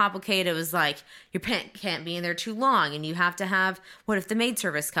very complicated. It was like, your pet can't be in there too long, and you have to have, what if the maid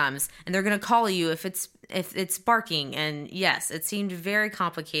service comes, and they're going to call you if it's barking? And yes, it seemed very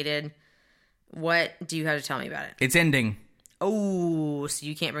complicated. What do you have to tell me about it? It's ending. Oh, so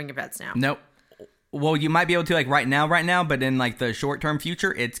you can't bring your pets now. Nope. Well, you might be able to like right now, but in like the short-term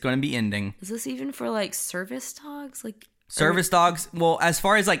future, it's going to be ending. Is this even for like service dogs? Like service dogs? Well, as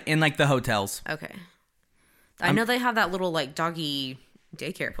far as like in like the hotels. Okay. I know they have that little like doggy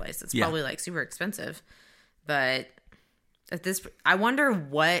daycare place. It's probably like super expensive. But at this, I wonder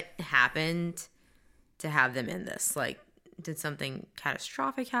what happened to have them in this. Like, did something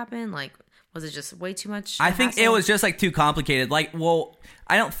catastrophic happen? Like, was it just way too much? I think it was just like too complicated. Like, well,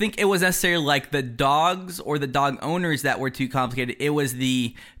 I don't think it was necessarily like the dogs or the dog owners that were too complicated. It was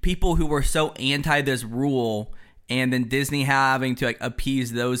the people who were so anti this rule, and then Disney having to like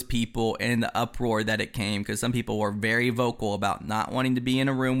appease those people and the uproar that it came, because some people were very vocal about not wanting to be in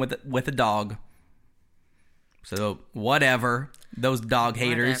a room with a dog. So whatever, those dog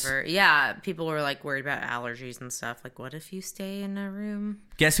haters. Whatever. Yeah, people were like worried about allergies and stuff. Like, what if you stay in a room?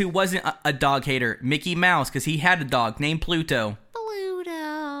 Guess who wasn't a dog hater? Mickey Mouse, because he had a dog named Pluto.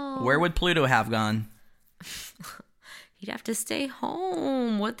 Pluto. Where would Pluto have gone? He'd have to stay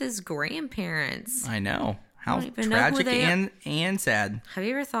home with his grandparents. I know. How don't even know who tragic they and sad. Have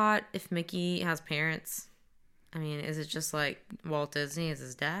you ever thought if Mickey has parents? I mean, is it just like Walt Disney is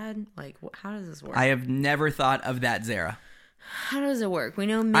his dad? Like, how does this work? I have never thought of that, Zara. How does it work? We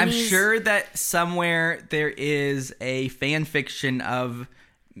know Minnie's... I'm sure that somewhere there is a fan fiction of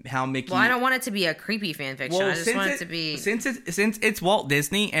how Mickey... Well, I don't want it to be a creepy fan fiction. I just want it to be... Since it's Walt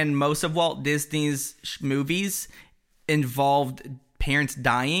Disney, and most of Walt Disney's movies involved parents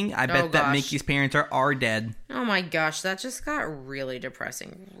dying, I bet that Mickey's parents are dead. Oh my gosh, that just got really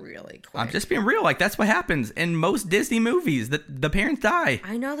depressing really quick. I'm just being real. Like, that's what happens in most Disney movies. The parents die.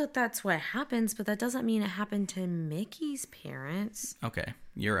 I know that that's what happens, but that doesn't mean it happened to Mickey's parents. Okay,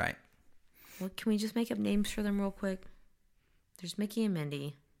 you're right. Well, can we just make up names for them real quick? There's Mickey and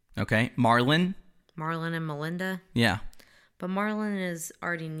Mindy. Okay, Marlin. Marlin and Melinda. Yeah. But Marlin is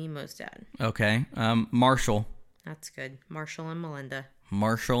already Nemo's dad. Okay, Marshall. That's good. Marshall and Melinda.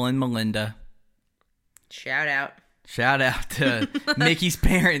 Marshall and Melinda. Shout out. Shout out to Mickey's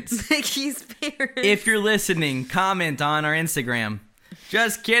parents. Mickey's parents. If you're listening, comment on our Instagram.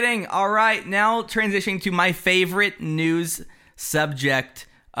 Just kidding. All right, now transitioning to my favorite news subject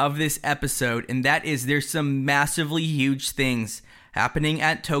of this episode, and that is there's some massively huge things happening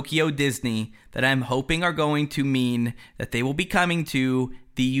at Tokyo Disney that I'm hoping are going to mean that they will be coming to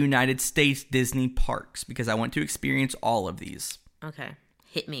the United States Disney parks, because I want to experience all of these. Okay,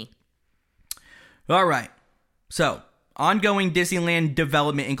 hit me. All right. So, ongoing Disneyland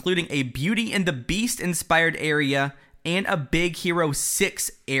development, including a Beauty and the Beast inspired area and a Big Hero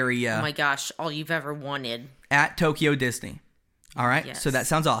 6 area. Oh my gosh, all you've ever wanted. At Tokyo Disney. All right. Yes. So that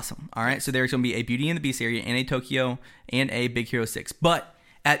sounds awesome. All right. So there's going to be a Beauty and the Beast area and a Tokyo and a Big Hero 6. But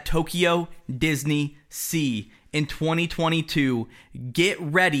at Tokyo Disney Sea in 2022, get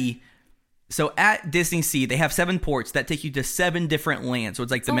ready. So at Disney Sea, they have 7 ports that take you to 7 different lands. So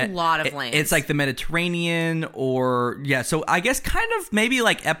it's like a lot of lands. It's like the Mediterranean, or yeah. So I guess kind of maybe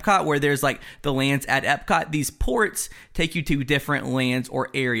like Epcot, where there's like the lands at Epcot. These ports take you to different lands or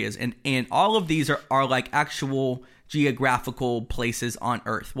areas, and all of these are like actual geographical places on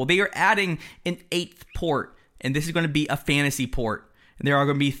Earth. Well, they are adding an 8th port, and this is going to be a fantasy port. There are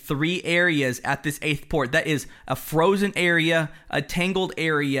going to be 3 areas at this 8th port. That is a Frozen area, a Tangled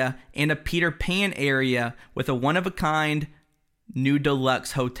area, and a Peter Pan area with a one-of-a-kind new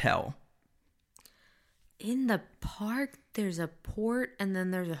deluxe hotel. In the park, there's a port and then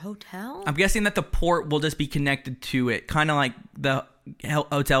there's a hotel? I'm guessing that the port will just be connected to it, kind of like the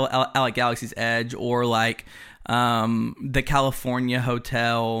hotel at Galaxy's Edge, or like the California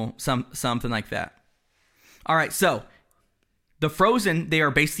Hotel, something like that. All right, so the Frozen, they are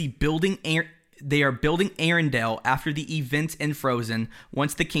basically building Arendelle after the events in Frozen.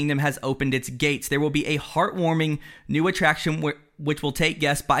 Once the kingdom has opened its gates, there will be a heartwarming new attraction which will take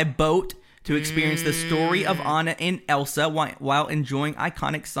guests by boat to experience the story of Anna and Elsa while enjoying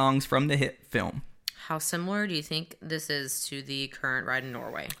iconic songs from the hit film. How similar do you think this is to the current ride in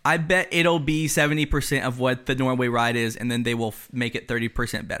Norway? I bet it'll be 70% of what the Norway ride is, and then they will make it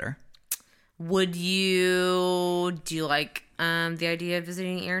 30% better. Do you like the idea of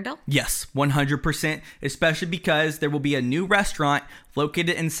visiting Arendelle? Yes, 100%, especially because there will be a new restaurant located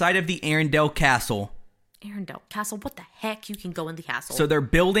inside of the Arendelle Castle. Arendelle Castle? What the heck? You can go in the castle. So they're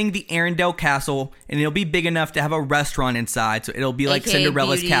building the Arendelle Castle, and it'll be big enough to have a restaurant inside, so it'll be like AKA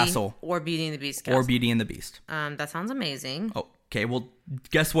Cinderella's Beauty castle. Or Beauty and the Beast castle. Or Beauty and the Beast. That sounds amazing. Oh, okay, well,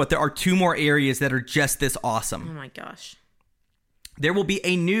 guess what? There are 2 more areas that are just this awesome. Oh my gosh. There will be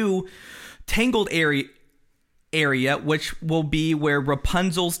a new Tangled area, which will be where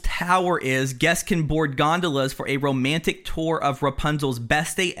Rapunzel's tower is. Guests can board gondolas for a romantic tour of Rapunzel's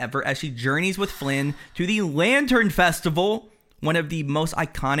best day ever as she journeys with Flynn to the Lantern Festival, one of the most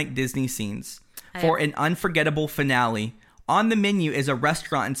iconic Disney scenes, for an unforgettable finale. On the menu is a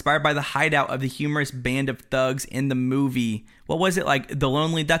restaurant inspired by the hideout of the humorous band of thugs in the movie. What was it, like The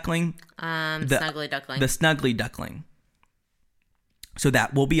Lonely Duckling? Snuggly Duckling. The Snuggly Duckling. So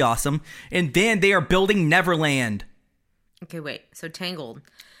that will be awesome. And then they are building Neverland. Okay, wait. So Tangled.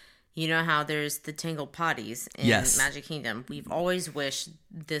 You know how there's the Tangled potties in Magic Kingdom? We've always wished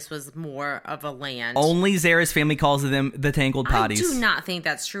this was more of a land. Only Zara's family calls them the Tangled potties. I do not think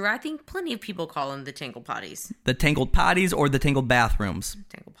that's true. I think plenty of people call them the Tangled potties. The Tangled potties or the Tangled bathrooms?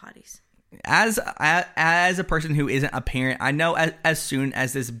 Tangled potties. As a person who isn't a parent, I know as soon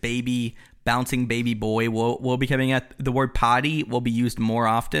as this bouncing baby boy will be coming at, the word potty will be used more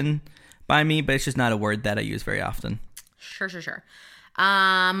often by me, but it's just not a word that I use very often. Sure.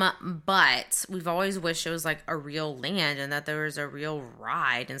 But we've always wished it was like a real land and that there was a real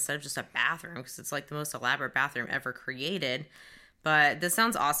ride instead of just a bathroom, because it's like the most elaborate bathroom ever created. But this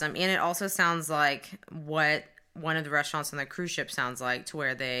sounds awesome. And it also sounds like what one of the restaurants on the cruise ship sounds like, to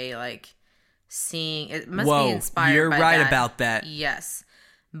where they like sing. It must be inspired you're by right that. about that. Yes.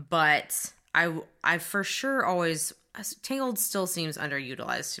 But I for sure always, Tangled still seems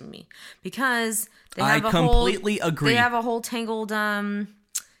underutilized to me, because they have completely agree. They have a whole Tangled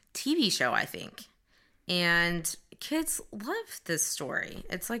TV show, I think, and kids love this story.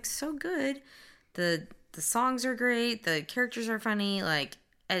 It's like so good. The songs are great. The characters are funny. Like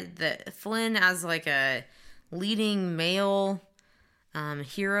the Flynn as like a leading male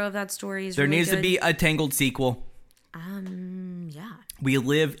hero of that story is. There really needs good. to be a Tangled sequel. Yeah. We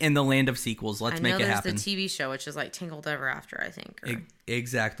live in the land of sequels. Let's make it happen. There's the TV show, which is like Tangled Ever After, I think.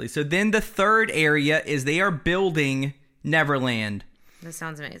 Exactly. So then the third area is they are building Neverland. This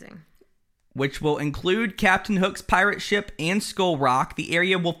sounds amazing. Which will include Captain Hook's pirate ship and Skull Rock. The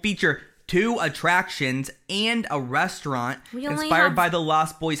area will feature 2 attractions, and a restaurant We only inspired have- by the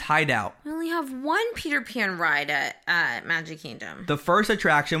Lost Boys hideout. We only have one Peter Pan ride at Magic Kingdom. The first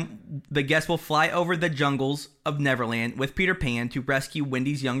attraction, the guests will fly over the jungles of Neverland with Peter Pan to rescue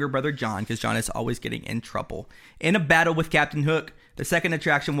Wendy's younger brother John, because John is always getting in trouble, in a battle with Captain Hook. The second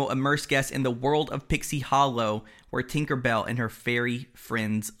attraction will immerse guests in the world of Pixie Hollow, where Tinkerbell and her fairy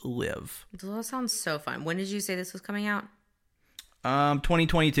friends live. That sounds so fun. When did you say this was coming out?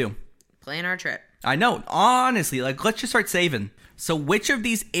 2022. Plan our trip. I know. Honestly, like, let's just start saving. So which of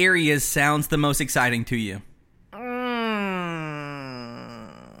these areas sounds the most exciting to you?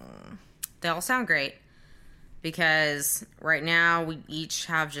 They all sound great because right now we each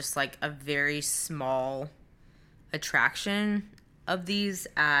have just like a very small attraction of these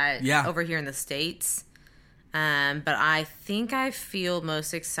over here in the States. But I think I feel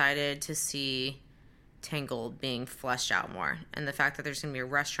most excited to see Tangled being fleshed out more. And the fact that there's going to be a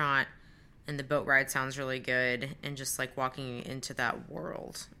restaurant and the boat ride sounds really good. And just like walking into that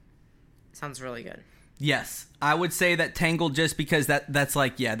world sounds really good. Yes, I would say that Tangled, just because that's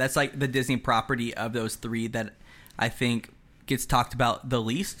like the Disney property of those 3 that I think gets talked about the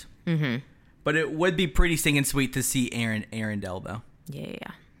least. Mm-hmm. But it would be pretty stinking sweet to see Arendelle, though. Yeah.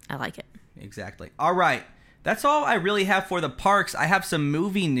 I like it. Exactly. All right. That's all I really have for the parks. I have some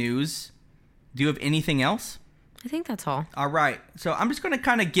movie news. Do you have anything else? I think that's all. All right. So I'm just going to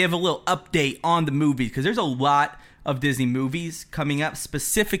kind of give a little update on the movies, because there's a lot of Disney movies coming up,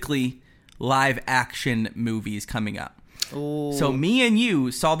 specifically live action movies coming up. Ooh. So me and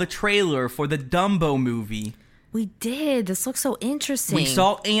you saw the trailer for the Dumbo movie. We did. This looks so interesting. We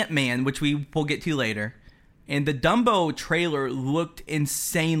saw Ant-Man, which we will get to later. And the Dumbo trailer looked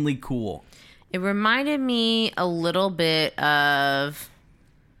insanely cool. It reminded me a little bit of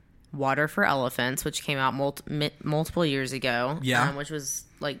Water for Elephants, which came out multiple years ago. Yeah. Which was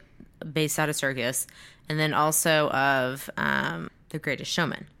like based out of Circus. And then also of The Greatest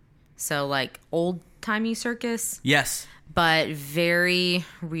Showman. So like old-timey circus. Yes. But very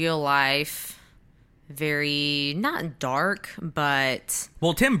real life. Very not dark, but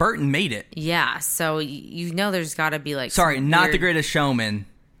Well, Tim Burton made it. yeah. So you know there's got to be like Sorry, some not weird- The Greatest Showman.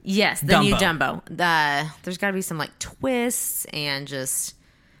 Yes, the new Dumbo. There's got to be some like twists and just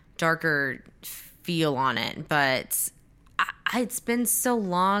darker feel on it. But it's been so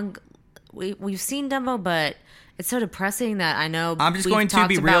long. We've seen Dumbo, but it's so depressing that I know. I'm just we've going to talked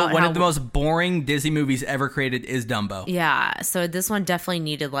be real. about One how- of the most boring Disney movies ever created is Dumbo. Yeah, so this one definitely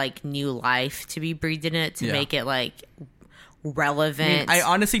needed like new life to be breathed in it to Yeah. make it like relevant. I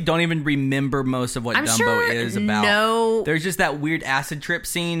honestly don't even remember most of what I'm Dumbo sure is about. no- There's just that weird acid trip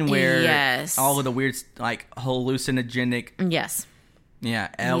scene where Yes. all of the weird, like, hallucinogenic, Yes.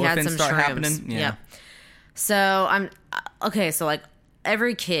 elephants some start shrooms. happening. Yeah. Yep. So I'm okay. So like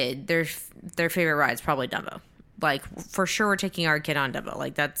every kid, their favorite ride is probably Dumbo. Like for sure, we're taking our kid on Dumbo.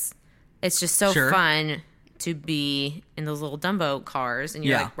 Like it's just so Sure. fun to be in those little Dumbo cars and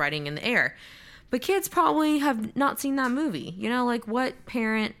you're Yeah. like riding in the air. But kids probably have not seen that movie. You know, like what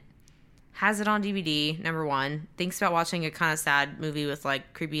parent has it on DVD? Number one, thinks about watching a kind of sad movie with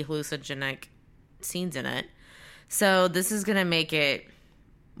like creepy hallucinogenic scenes in it. So this is gonna make it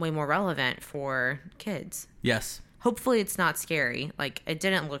way more relevant for kids. Yes. Hopefully it's not scary. Like it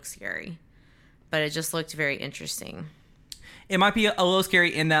didn't look scary, but it just looked very interesting. It might be a little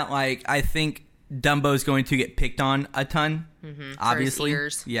scary in that, like, I think Dumbo's going to get picked on a ton. Obviously. For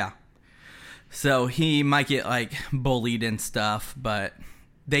his ears. Yeah. So he might get, like, bullied and stuff, but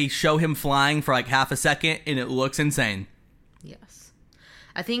they show him flying for, like, half a second, and it looks insane. Yes.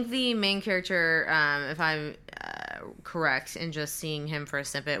 I think the main character, if I'm correct in just seeing him for a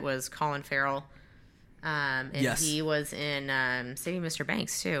snippet, was Colin Farrell. And Yes. he was in Saving Mr.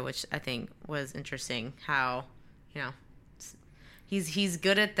 Banks, too, which I think was interesting how, you know, he's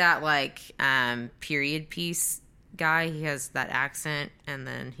good at that, like, period piece guy. He has that accent, and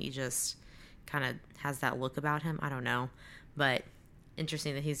then he just kind of has that look about him. I don't know. But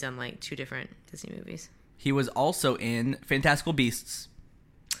interesting that he's done, like, 2 different Disney movies. He was also in Fantastical Beasts.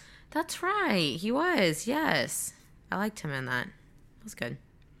 That's right. He was. Yes. I liked him in that. That was good.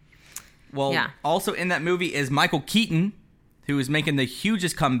 Well, Yeah. also in that movie is Michael Keaton, who is making the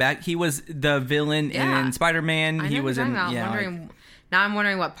hugest comeback. He was the villain Yeah. in Spider-Man. I know He what was you're in talking about. like- Now I'm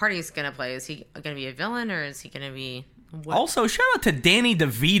wondering what part he's going to play. Is he going to be a villain or is he going to be... What? Also, shout out to Danny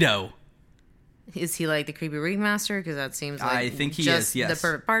DeVito. Is he like the creepy ringmaster? Because that seems like I think he just is, yes. the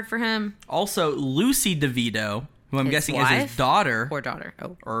perfect part for him. Also, Lucy DeVito, who I'm His guessing is wife? his daughter, Or daughter.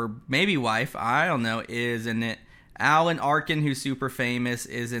 Oh. or maybe wife, I don't know, is in it. Alan Arkin, who's super famous,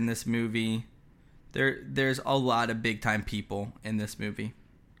 is in this movie. There's a lot of big time people in this movie.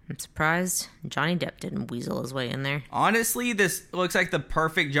 I'm surprised Johnny Depp didn't weasel his way in there. Honestly, this looks like the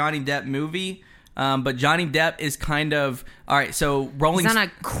perfect Johnny Depp movie. But Johnny Depp is kind of... All right, so Rolling... He's on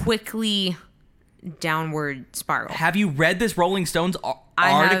a quickly downward spiral. Have you read this Rolling Stones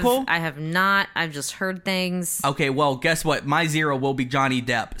article? I have not. I've just heard things. Okay, well, guess what? My 0 will be Johnny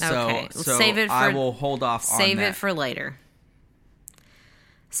Depp. Okay, So save it for, I will hold off on that. Save it for later.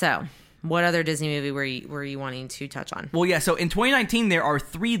 So, what other Disney movie were you wanting to touch on? Well, yeah, so in 2019, there are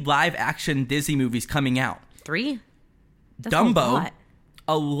 3 live-action Disney movies coming out. 3? That's a Dumbo, lot.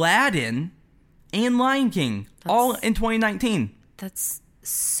 Aladdin, and Lion King, all in 2019. That's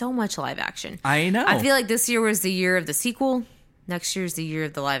so much live action. I know. I feel like this year was the year of the sequel. Next year's the year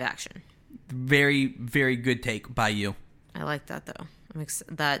of the live action. Very, very good take by you. I like that, though.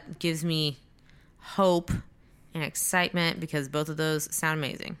 That gives me hope and excitement because both of those sound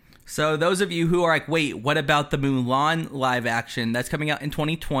amazing. So those of you who are like, wait, what about the Mulan live action? That's coming out in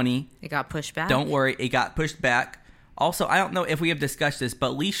 2020. It got pushed back. Don't worry, it got pushed back. Also, I don't know if we have discussed this,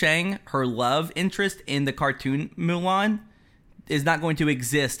 but Li Shang, her love interest in the cartoon Mulan, is not going to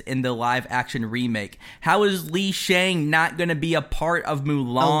exist in the live action remake. How is Li Shang not going to be a part of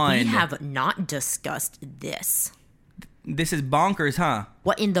Mulan? Oh, we have not discussed this. This is bonkers, huh?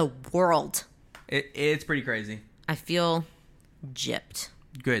 What in the world? It's pretty crazy. I feel gypped.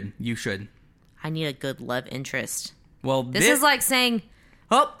 Good, you should. I need a good love interest. Well, This is like saying,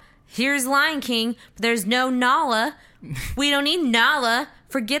 oh, here's Lion King, but there's no Nala. We don't need Nala.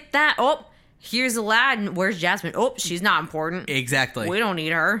 Forget that. Oh, here's Aladdin. Where's Jasmine? Oh, she's not important. Exactly. We don't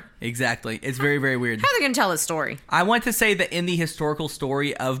need her. Exactly. It's very, very weird. How are they going to tell this story? I want to say that in the historical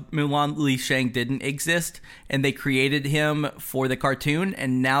story of Mulan, Li Shang didn't exist, and they created him for the cartoon,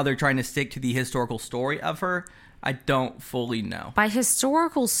 and now they're trying to stick to the historical story of her. I don't fully know. By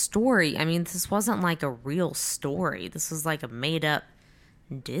historical story, I mean, this wasn't like a real story. This was like a made-up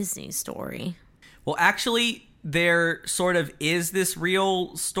Disney story. Well, actually, there sort of is this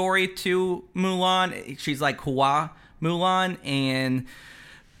real story to Mulan. She's like Hua Mulan, and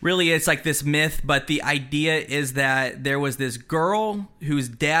really it's like this myth, but the idea is that there was this girl whose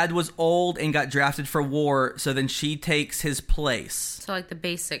dad was old and got drafted for war, so then she takes his place. So like the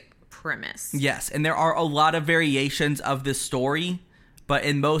basic premise. Yes, and there are a lot of variations of this story, but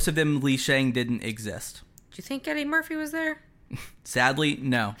in most of them, Li Shang didn't exist. Do you think Eddie Murphy was there? Sadly,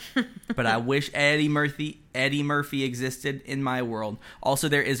 no. But I wish Eddie Murphy existed in my world. Also,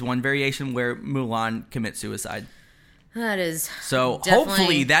 there is one variation where Mulan commits suicide. That is so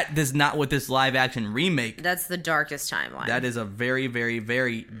hopefully that is not what this live action remake. That's the darkest timeline. That is a very, very,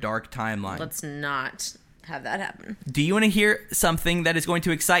 very dark timeline. Let's not have that happen. Do you want to hear something that is going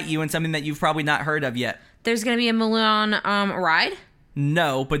to excite you and something that you've probably not heard of yet? There's going to be a Mulan ride?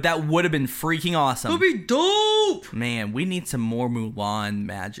 No, but that would have been freaking awesome. That'd be dope! Man, we need some more Mulan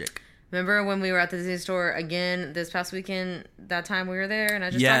magic. Remember when we were at the Disney store again this past weekend, that time we were there, and I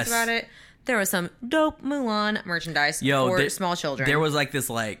just talked about it? There was some dope Mulan merchandise for small children. There was like this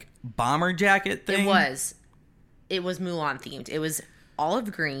like bomber jacket thing. It was Mulan themed. It was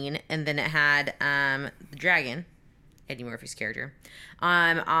olive green, and then it had the dragon, Eddie Murphy's character,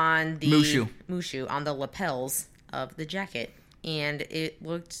 on the Mushu on the lapels of the jacket. And it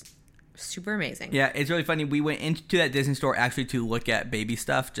looked super amazing. Yeah, it's really funny. We went into that Disney store actually to look at baby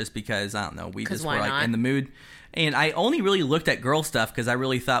stuff just because, I don't know, we just were like in the mood. And I only really looked at girl stuff because I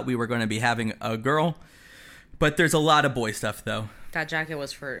really thought we were going to be having a girl. But there's a lot of boy stuff, though. That jacket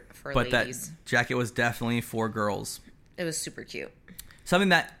was for but ladies. That jacket was definitely for girls. It was super cute. Something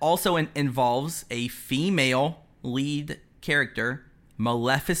that also involves a female lead character,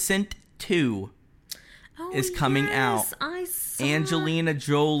 Maleficent 2. Is coming out. I saw. Angelina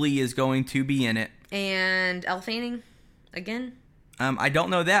Jolie is going to be in it. And Elle Fanning again? I don't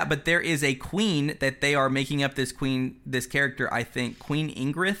know that, but there is a queen that they are making up this character, I think, Queen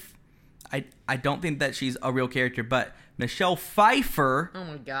Ingrid. I don't think that she's a real character, but Michelle Pfeiffer oh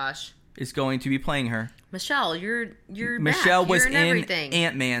my gosh, is going to be playing her. Michelle, you're Michelle back. was in everything.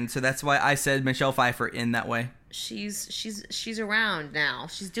 Ant-Man, so that's why I said Michelle Pfeiffer in that way. She's around now.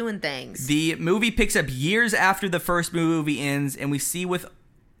 She's doing things. The movie picks up years after the first movie ends, and we see with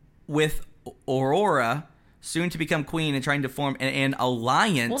Aurora soon to become queen and trying to form an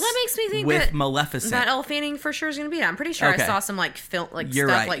alliance. Well, that makes me think with Maleficent. That Elle Fanning for sure is going to be. I'm pretty sure I saw some stuff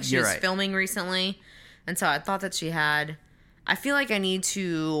like she was filming recently, and so I thought that she had. I feel like I need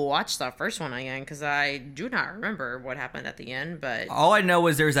to watch the first one again because I do not remember what happened at the end. But all I know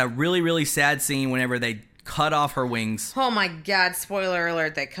is there's a really, really sad scene whenever they cut off her wings. Oh my god, spoiler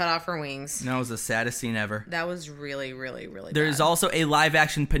alert, they cut off her wings. That was the saddest scene ever. That was really, really, really There's bad. also a live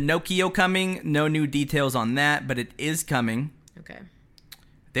action Pinocchio coming. No new details on that, but it is coming. Okay.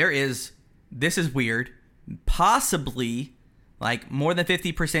 this is weird, possibly like more than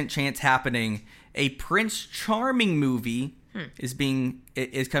 50% chance happening, a Prince Charming movie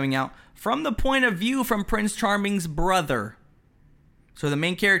is coming out from the point of view from Prince Charming's brother. So the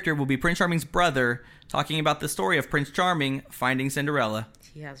main character will be Prince Charming's brother, talking about the story of Prince Charming finding Cinderella.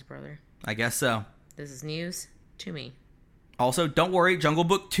 He has a brother. I guess so. This is news to me. Also, don't worry, Jungle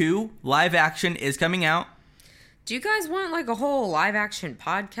Book 2 live action is coming out. Do you guys want like a whole live action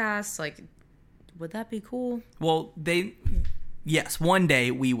podcast? Like, would that be cool? Well, yes, one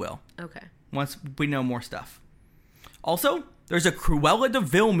day we will. Okay. Once we know more stuff. Also, there's a Cruella de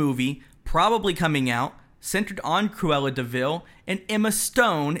Vil movie probably coming out, centered on Cruella de Vil, and Emma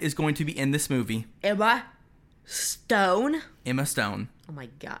Stone is going to be in this movie. Emma Stone? Emma Stone. Oh my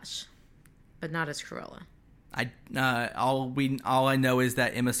gosh. But not as Cruella. All I know is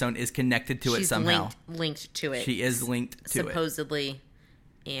that Emma Stone is connected to it somehow. Linked to it. She is linked to supposedly,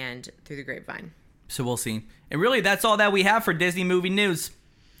 and through the grapevine. So we'll see. And really, that's all that we have for Disney movie news.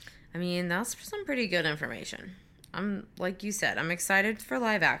 I mean, that's some pretty good information. Like you said, I'm excited for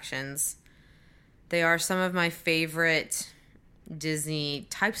live actions. They are some of my favorite Disney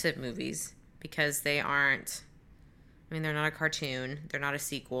types of movies because they aren't, I mean, they're not a cartoon. They're not a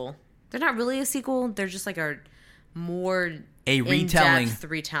sequel. They're not really a sequel. They're just like a retelling. in-depth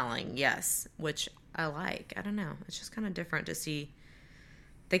retelling, yes, which I like. I don't know. It's just kind of different to see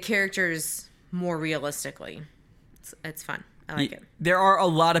the characters more realistically. It's fun. I like it. There are a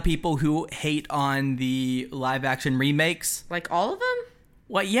lot of people who hate on the live action remakes. Like all of them?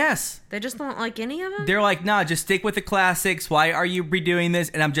 Well, yes. They just don't like any of them? They're like, nah, just stick with the classics. Why are you redoing this?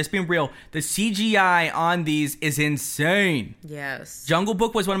 And I'm just being real. The CGI on these is insane. Yes. Jungle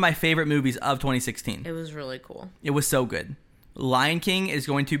Book was one of my favorite movies of 2016. It was really cool. It was so good. Lion King is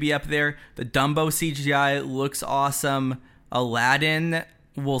going to be up there. The Dumbo CGI looks awesome. Aladdin,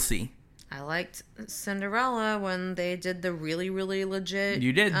 we'll see. I liked Cinderella when they did the really, really legit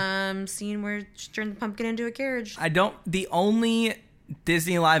You did. Scene where she turned the pumpkin into a carriage. The only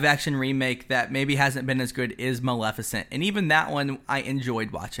Disney live action remake that maybe hasn't been as good is Maleficent. And even that one I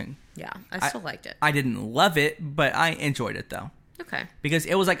enjoyed watching. Yeah, I still liked it. I didn't love it, but I enjoyed it though. Okay. Because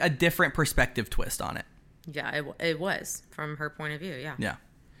it was like a different perspective twist on it. Yeah, it was from her point of view, yeah. Yeah.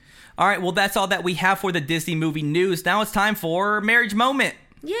 All right, well, that's all that we have for the Disney movie news. Now it's time for Marriage Moment.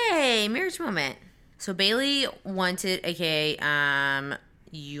 Yay, marriage moment. So Bailey wanted, aka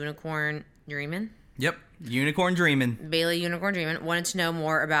Unicorn Dreamin'. Yep, Unicorn Dreamin'. Bailey Unicorn Dreamin' wanted to know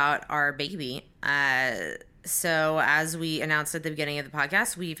more about our baby. So as we announced at the beginning of the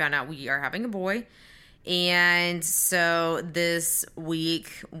podcast, we found out we are having a boy. And so this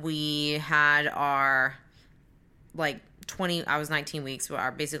week we had our I was 19 weeks,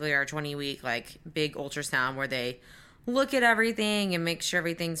 but basically our 20-week big ultrasound where they look at everything and make sure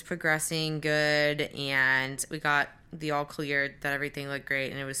everything's progressing good. And we got the all clear that everything looked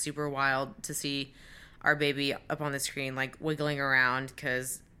great. And it was super wild to see our baby up on the screen, wiggling around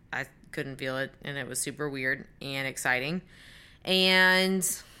because I couldn't feel it. And it was super weird and exciting. And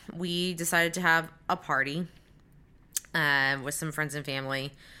we decided to have a party with some friends and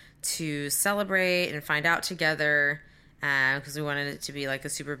family to celebrate and find out together. Because we wanted it to be a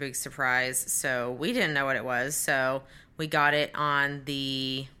super big surprise. So we didn't know what it was. So we got it on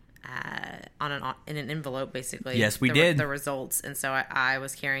in an envelope, basically. Yes, we did. The results. And so I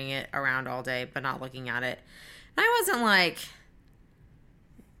was carrying it around all day, but not looking at it. And I wasn't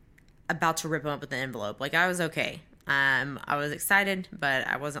about to rip open the envelope. I was okay. I was excited, but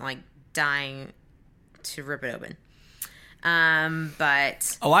I wasn't dying to rip it open.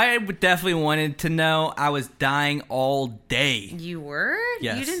 But I definitely wanted to know. I was dying all day. You were?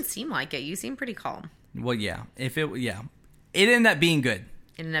 Yes. You didn't seem like it. You seemed pretty calm. Well, yeah. It ended up being good.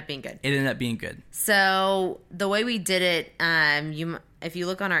 It ended up being good. So the way we did it, if you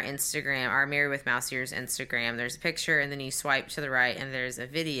look on our Instagram, our Married with Mouse Ears Instagram, there's a picture, and then you swipe to the right, and there's a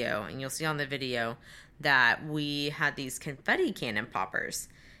video, and you'll see on the video that we had these confetti cannon poppers.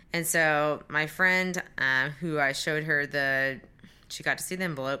 And so my friend, who I showed her she got to see the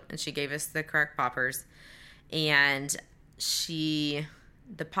envelope, and she gave us the correct poppers. And the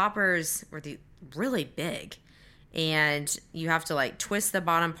poppers were really big. And you have to twist the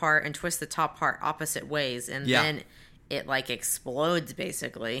bottom part and twist the top part opposite ways. And then it explodes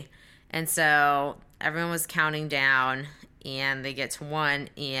basically. And so everyone was counting down, and they get to 1,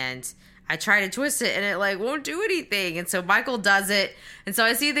 and I try to twist it, and it won't do anything. And so Michael does it. And so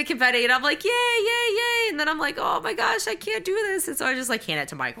I see the confetti, and I'm like, yay, yay, yay. And then I'm like, oh my gosh, I can't do this. And so I just hand it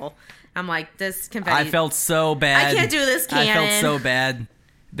to Michael. I'm like, this confetti. I felt so bad. I can't do this cannon. I felt so bad.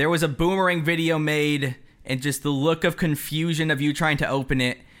 There was a boomerang video made and just the look of confusion of you trying to open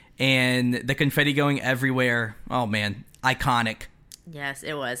it and the confetti going everywhere. Oh man, iconic. Yes,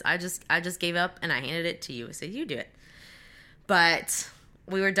 it was. I just gave up and I handed it to you. I said, you do it. But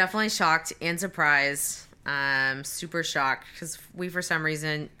we were definitely shocked and surprised. Super shocked because we, for some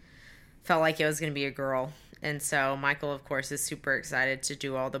reason, felt like it was going to be a girl. And so Michael, of course, is super excited to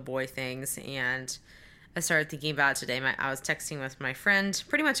do all the boy things. And I started thinking about it today. I was texting with my friend.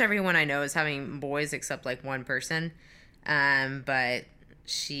 Pretty much everyone I know is having boys except like one person. But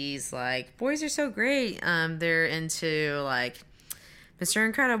she's like, boys are so great. They're into like Mr.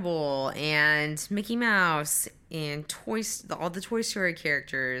 Incredible and Mickey Mouse and all the Toy Story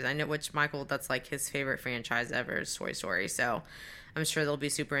characters. I know which Michael, that's like his favorite franchise ever is Toy Story. So I'm sure they'll be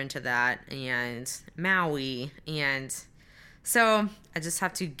super into that, and Maui. And so I just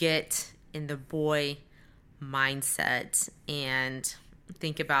have to get in the boy mindset and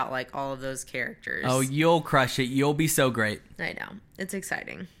think about like all of those characters. Oh, you'll crush it. You'll be so great. I know. It's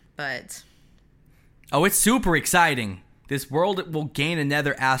exciting, but... Oh, it's super exciting. This world will gain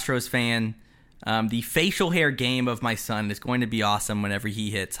another Astros fan. The facial hair game of my son is going to be awesome whenever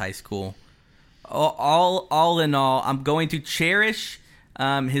he hits high school. All in all, I'm going to cherish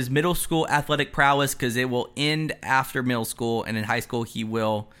his middle school athletic prowess because it will end after middle school, and in high school he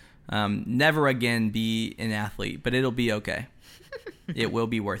will never again be an athlete, but it'll be okay. It will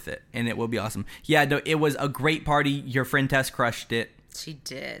be worth it, and it will be awesome. Yeah, no, it was a great party. Your friend Tess crushed it. She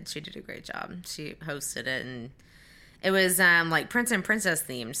did. She did a great job. She hosted it, and it was like Prince and Princess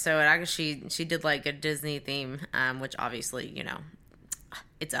themed. So it actually she did like a Disney theme, which obviously, you know,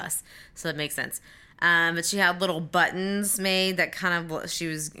 it's us, so it makes sense. But she had little buttons made that kind of, she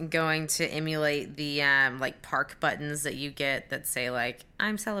was going to emulate the like park buttons that you get that say like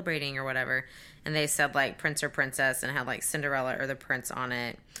I'm celebrating or whatever, and they said like Prince or Princess and had like Cinderella or the Prince on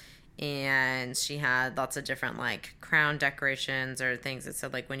it. And she had lots of different like crown decorations or things that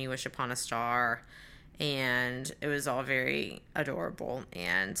said like when you wish upon a star, and it was all very adorable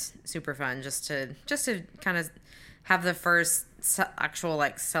and super fun just to kind of have the first actual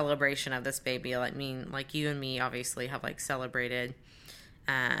like celebration of this baby. I mean, like you and me obviously have like celebrated,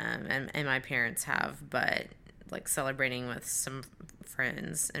 and my parents have, but like celebrating with some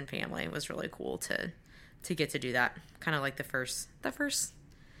friends and family was really cool to get to do that. Kind of like the first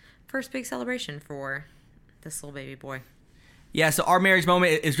big celebration for this little baby boy. Yeah, so our marriage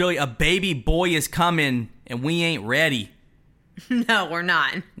moment is really a baby boy is coming, and we ain't ready. No, we're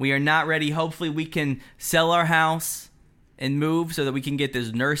not. We are not ready. Hopefully we can sell our house and move so that we can get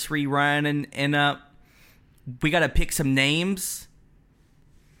this nursery running and up. We got to pick some names.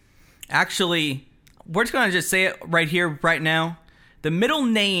 Actually, we're just going to just say it right here, right now. The middle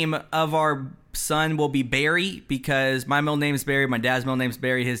name of our son will be Barry because my middle name is Barry, my dad's middle name is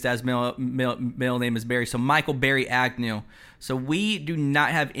Barry, his dad's middle name is Barry. So Michael Barry Agnew. So we do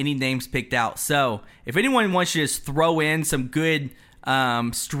not have any names picked out. So if anyone wants to just throw in some good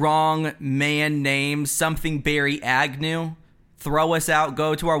strong man names, something Barry Agnew, throw us out,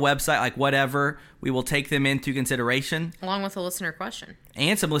 go to our website, like whatever. We will take them into consideration. Along with a listener question.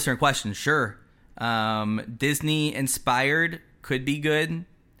 And some listener questions, sure. Disney inspired could be good.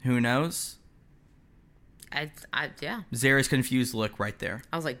 Who knows? Yeah. Zara's confused look right there.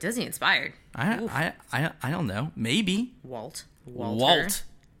 I was like, Disney inspired. I don't know. Maybe. Walt Barry.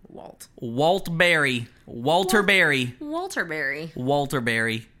 Walter Barry. Walter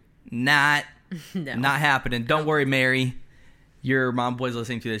Barry. Not no. Not happening. Don't worry, Mary. Your mom boy's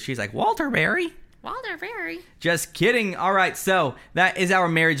listening to this. She's like, Walter Barry? Walter Barry. Just kidding. All right, so that is our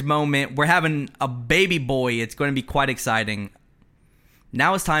marriage moment. We're having a baby boy. It's going to be quite exciting.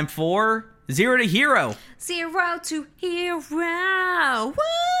 Now it's time for Zero to Hero. Zero to Hero.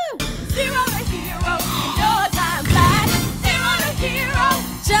 Woo! Zero to Hero. Your time flat. Zero to Hero.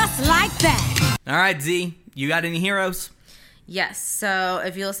 Just like that. All right, Z, you got any heroes? Yes. So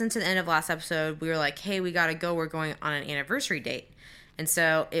if you listen to the end of last episode, we were like, hey, we got to go. We're going on an anniversary date. And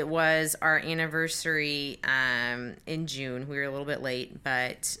so it was our anniversary in June. We were a little bit late,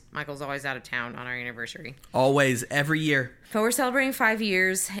 but Michael's always out of town on our anniversary. Always, every year. But we're celebrating 5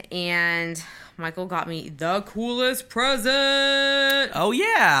 years, and Michael got me the coolest present. Oh,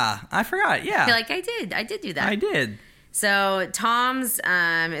 yeah. I forgot, yeah. I did do that. I did. So Tom's is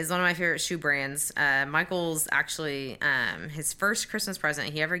one of my favorite shoe brands. Michael's actually his first Christmas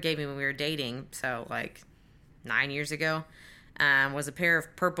present he ever gave me when we were dating, so like 9 years ago, was a pair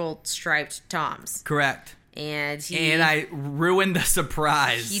of purple striped Toms. Correct. And I ruined the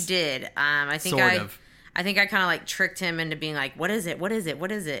surprise. He did. I think I kind of like tricked him into being like, what is it?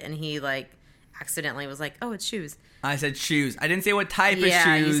 And he like accidentally was like, oh, it's shoes. I said shoes. I didn't say what type of shoes.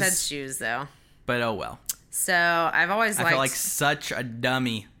 Yeah, you said shoes though. But oh well. So I've always I liked feel like such a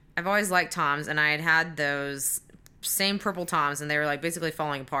dummy. I've always liked Toms, and I had those same purple Toms, and they were like basically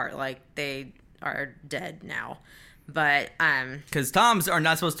falling apart. Like they are dead now. But because Toms are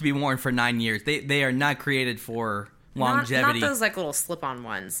not supposed to be worn for 9 years. They are not created for longevity. Not those like little slip-on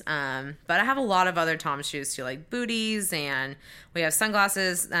ones. But I have a lot of other Toms shoes too, like booties, and we have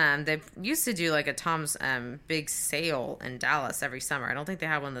sunglasses. They used to do like a Toms big sale in Dallas every summer. I don't think they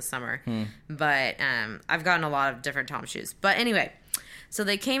have one this summer, but I've gotten a lot of different Toms shoes. But anyway, so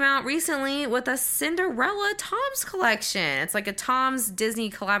they came out recently with a Cinderella Toms collection. It's like a Toms Disney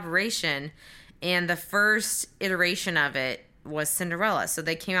collaboration, and the first iteration of it was Cinderella. So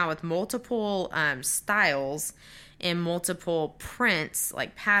they came out with multiple styles and multiple prints,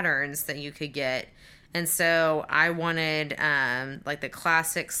 like patterns that you could get. And so I wanted like the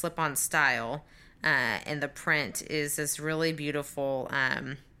classic slip-on style, and the print is this really beautiful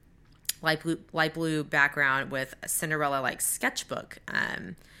light blue background with a Cinderella like sketchbook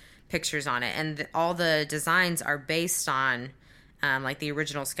pictures on it, and all the designs are based on like the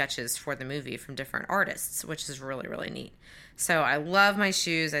original sketches for the movie from different artists, which is really, really neat. So I love my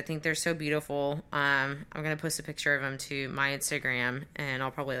shoes. I think they're so beautiful. I'm going to post a picture of them to my Instagram, and I'll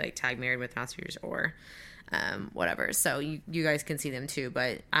probably like tag Married with Masters or whatever. So you guys can see them too.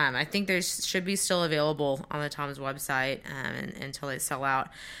 But I think they should be still available on the Toms website until they sell out.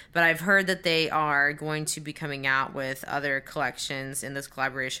 But I've heard that they are going to be coming out with other collections in this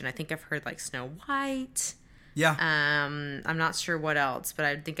collaboration. I think I've heard like Snow White. Yeah. I'm not sure what else, but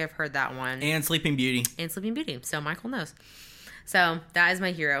I think I've heard that one. And Sleeping Beauty. And Sleeping Beauty. So Michael knows. So that is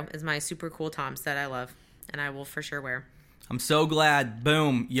my hero, is my super cool Toms that I love, and I will for sure wear. I'm so glad.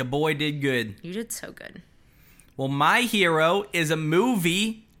 Boom. Your boy did good. You did so good. Well, my hero is a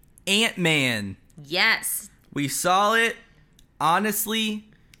movie, Ant-Man. Yes. We saw it. Honestly,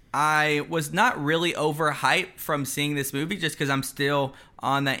 I was not really overhyped from seeing this movie just because I'm still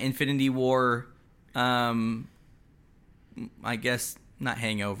on that Infinity War, I guess, not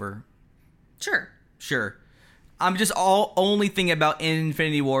hangover. Sure. I'm just only thinking about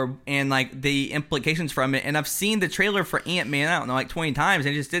Infinity War and like the implications from it. And I've seen the trailer for Ant-Man, I don't know, like 20 times.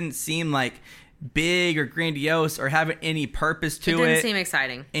 And it just didn't seem like big or grandiose or having any purpose to it. It didn't seem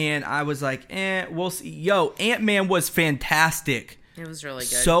exciting. And I was like, we'll see. Yo, Ant-Man was fantastic. It was really good.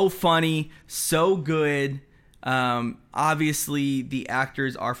 So funny, so good. Obviously, the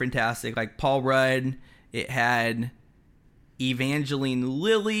actors are fantastic. Like Paul Rudd, it had Evangeline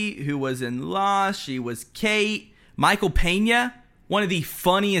Lilly, who was in Lost. She was Kate. Michael Pena, one of the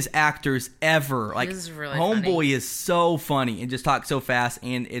funniest actors ever. Like, really Homeboy funny. is so funny and just talks so fast,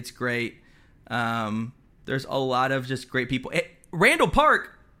 and it's great. There's a lot of just great people. Randall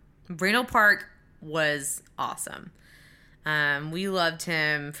Park was awesome. We loved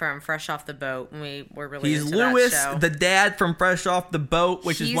him from Fresh Off the Boat, and we were really He's into Lewis, that show. the dad from Fresh Off the Boat,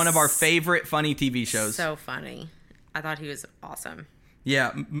 which is one of our He's favorite funny TV shows. So funny. I thought he was awesome.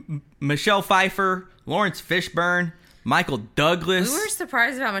 Yeah, Michelle Pfeiffer, Lawrence Fishburne, Michael Douglas. We were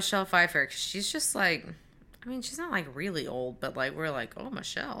surprised about Michelle Pfeiffer because she's just like, I mean, she's not like really old, but like we're like, oh,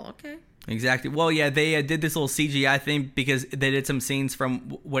 Michelle, okay. Exactly. Well, yeah, they did this little CGI thing because they did some scenes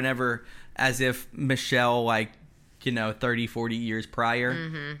from whenever, as if Michelle, like, 30, 40 years prior.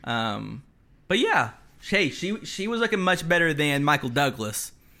 Mm-hmm. But yeah, hey, she was looking much better than Michael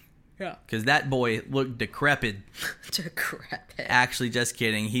Douglas. Yeah. Because that boy looked decrepit. Decrepit. Actually, just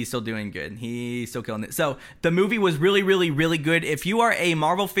kidding. He's still doing good. He's still killing it. So the movie was really, really, really good. If you are a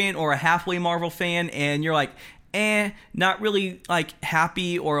Marvel fan or a halfway Marvel fan and you're like, not really like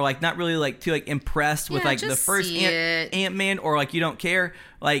happy or like not really like too like impressed with like the first Ant-Man, or like you don't care,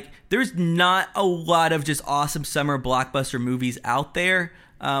 like there's not a lot of just awesome summer blockbuster movies out there.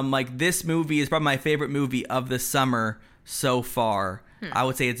 Like this movie is probably my favorite movie of the summer so far. I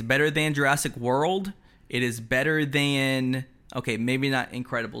would say it's better than Jurassic World. It is better than, okay, maybe not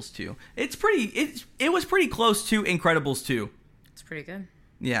Incredibles 2. It was pretty close to Incredibles 2. It's pretty good.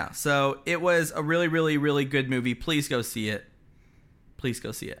 Yeah, so it was a really, really, really good movie. Please go see it. Please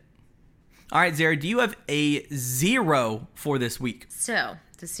go see it. All right, Zara, do you have a 0 for this week? So,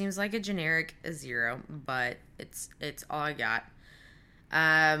 this seems like a generic 0, but it's all I got.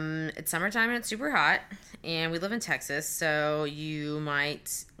 It's summertime and it's super hot, and we live in Texas, so you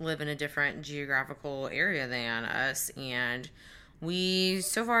might live in a different geographical area than us, and we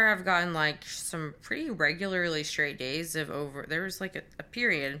so far have gotten like some pretty regularly straight days of there was like a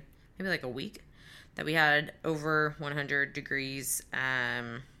period, maybe like a week, that we had over 100 degrees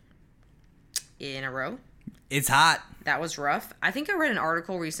in a row. It's hot. That was rough. I think I read an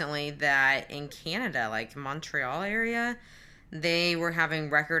article recently that in Canada, like Montreal area, they were having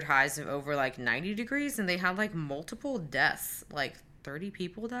record highs of over like 90 degrees, and they had like multiple deaths. Like 30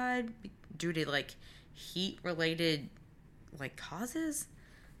 people died due to like heat related like causes.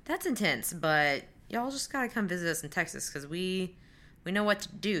 That's intense, but y'all just gotta come visit us in Texas, because we know what to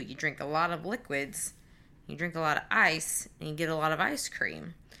do. You drink a lot of liquids, you drink a lot of ice, and you get a lot of ice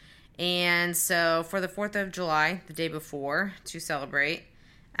cream. And so for the 4th of July, the day before, to celebrate,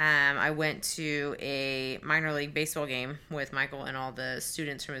 I went to a minor league baseball game with Michael and all the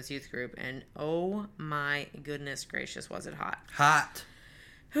students from his youth group, and oh my goodness gracious, was it hot. Hot.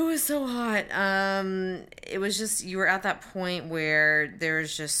 It was so hot. It was just, you were at that point where there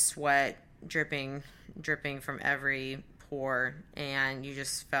was just sweat dripping from every pore, and you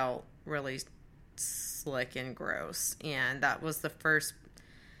just felt really slick and gross. And that was the first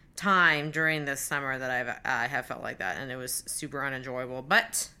time during this summer that I have felt like that, and it was super unenjoyable.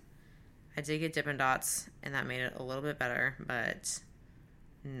 But I did get Dippin' Dots, and that made it a little bit better, but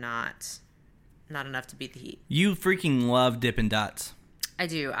not enough to beat the heat. You freaking love Dippin' Dots. I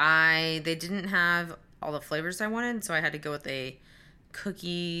do. They didn't have all the flavors I wanted, so I had to go with a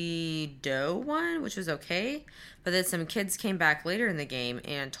cookie dough one, which was okay. But then some kids came back later in the game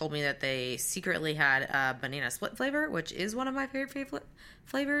and told me that they secretly had a banana split flavor, which is one of my favorite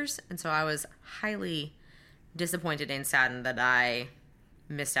flavors. And so I was highly disappointed and saddened that I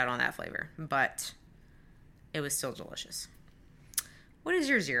missed out on that flavor. But it was still delicious. What is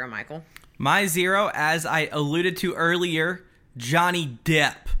your 0, Michael? My 0, as I alluded to earlier, Johnny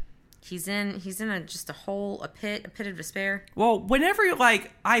Depp. He's in just a pit of despair. Well, whenever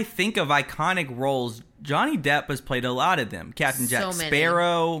I think of iconic roles, Johnny Depp has played a lot of them. Captain Jack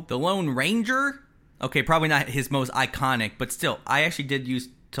Sparrow, The Lone Ranger. Okay, probably not his most iconic, but still, I actually did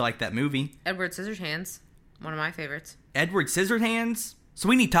used to like that movie. Edward Scissorhands, one of my favorites. Edward Scissorhands?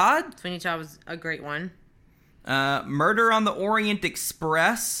 Sweeney Todd? Sweeney Todd was a great one. Murder on the Orient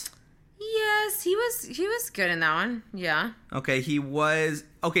Express. Yes, he was good in that one. Yeah. Okay, he was...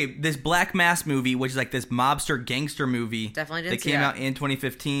 Okay, this Black Mass movie, which is like this mobster gangster movie. Definitely didn't that see came that. out in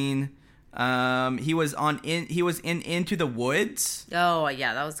 2015. He was in Into the Woods. Oh,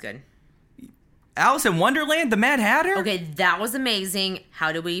 yeah, that was good. Alice in Wonderland, the Mad Hatter? Okay, that was amazing.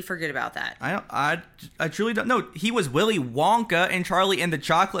 How did we forget about that? I truly don't know. He was Willy Wonka in Charlie and the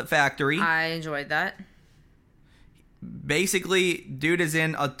Chocolate Factory. I enjoyed that. Basically, dude is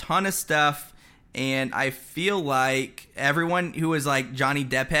in a ton of stuff, and I feel like everyone who is like Johnny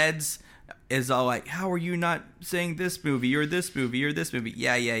Depp heads is all like, how are you not saying this movie or this movie or this movie?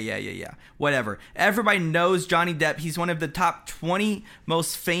 Yeah. Whatever. Everybody knows Johnny Depp. He's one of the top 20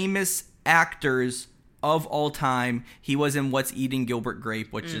 most famous actors of all time. He was in What's Eating Gilbert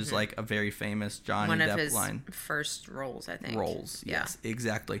Grape, which is like a very famous Johnny Depp his line. First roles, I think. Yes,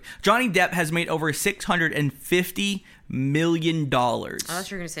 exactly. Johnny Depp has made over $650 million. I thought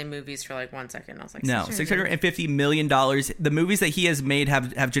you were going to say movies for like 1 second. I was like, no, $650 million. The movies that he has made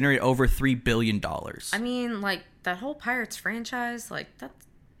have generated over $3 billion. I mean, like, that whole Pirates franchise, like,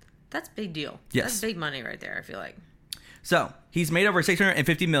 that's big deal. Yes. That's big money right there, I feel like. So, he's made over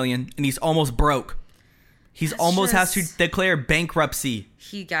 $650 million, and he's almost broke. He's almost has to declare bankruptcy.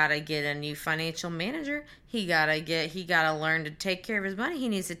 He gotta get a new financial manager. He gotta learn to take care of his money. He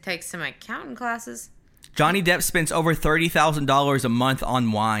needs to take some accounting classes. Johnny Depp spends over $30,000 a month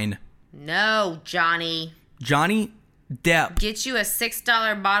on wine. No, Johnny. Johnny Depp. Get you a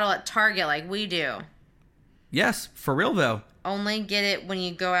 $6 bottle at Target like we do. Yes, for real though. Only get it when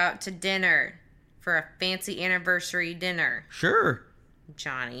you go out to dinner for a fancy anniversary dinner. Sure.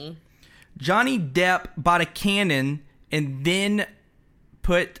 Johnny Depp bought a cannon and then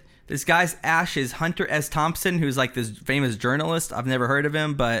put this guy's ashes, Hunter S. Thompson, who's like this famous journalist. I've never heard of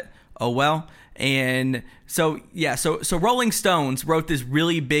him, but oh well. And so Rolling Stones wrote this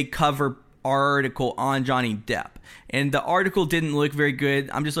really big cover article on Johnny Depp. And the article didn't look very good.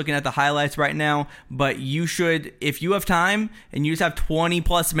 I'm just looking at the highlights right now. But you should, if you have time and you just have 20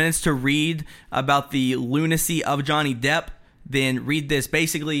 plus minutes to read about the lunacy of Johnny Depp, then read this.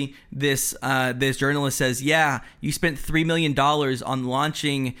 Basically, this journalist says, yeah, you spent $3 million on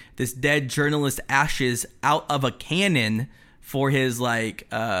launching this dead journalist ashes out of a cannon for his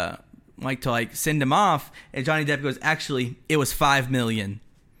to send him off. And Johnny Depp goes, actually, it was $5 million.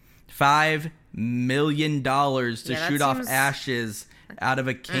 $5 million to shoot off ashes out of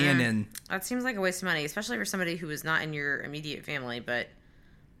a cannon. That seems like a waste of money, especially for somebody who was not in your immediate family, but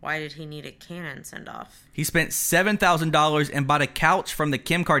why did he need a cannon send off? He spent $7,000 and bought a couch from the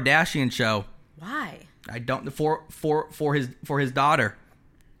Kim Kardashian show. Why? I don't for his daughter.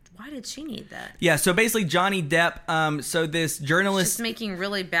 Why did she need that? Yeah, so basically Johnny Depp, so this journalist... Just making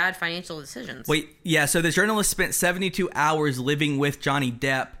really bad financial decisions. So this journalist spent 72 hours living with Johnny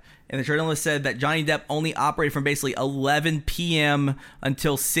Depp, and the journalist said that Johnny Depp only operated from basically 11 p.m.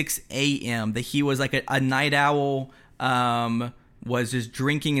 until 6 a.m., that he was like a night owl, was just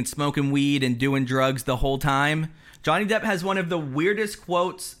drinking and smoking weed and doing drugs the whole time. Johnny Depp has one of the weirdest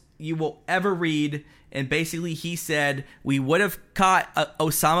quotes you will ever read, and basically he said, we would have caught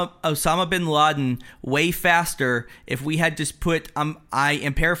Osama bin Laden way faster if we had just put, I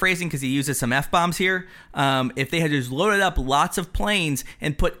am paraphrasing because he uses some F-bombs here, if they had just loaded up lots of planes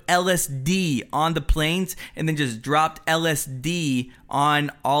and put LSD on the planes and then just dropped LSD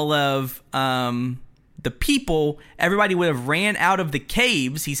on all of the people, everybody would have ran out of the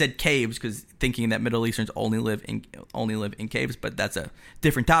caves. He said caves because thinking that Middle Easterns only live in caves, but that's a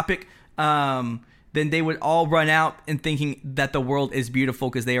different topic. Then they would all run out and thinking that the world is beautiful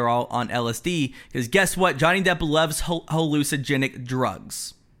because they are all on LSD. Because guess what? Johnny Depp loves hallucinogenic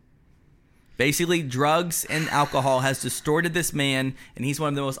drugs. Basically, drugs and alcohol has distorted this man, and he's one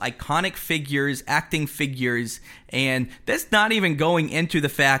of the most iconic figures, acting figures. And that's not even going into the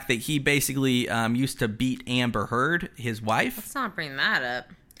fact that he basically used to beat Amber Heard, his wife. Let's not bring that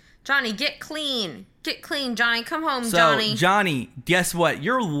up. Johnny, get clean. Get clean, Johnny. Come home, So, Johnny. Johnny, guess what?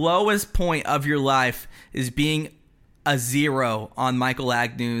 Your lowest point of your life is being a 0 on Michael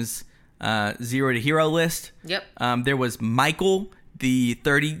Agnew's 0 to Hero list. Yep. There was Michael, the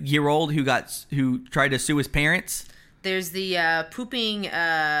 30-year-old who tried to sue his parents. There's the pooping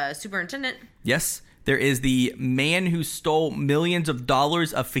superintendent. Yes. There is the man who stole millions of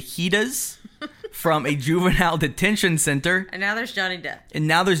dollars of fajitas from a juvenile detention center. And now there's Johnny Depp. And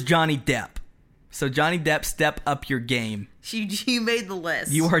now there's Johnny Depp. So Johnny Depp, step up your game. You made the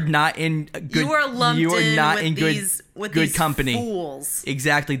list. You are not in good. You are lumped you are not with in these, good these company. Fools.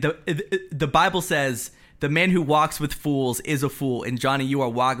 Exactly. The Bible says the man who walks with fools is a fool. And Johnny, you are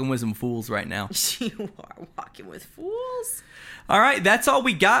walking with some fools right now. You are walking with fools. All right, that's all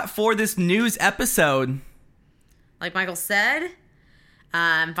we got for this news episode. Like Michael said,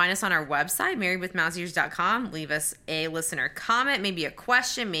 find us on our website, marriedwithmouseears.com. Leave us a listener comment, maybe a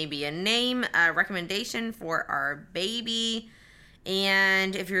question, maybe a name, a recommendation for our baby.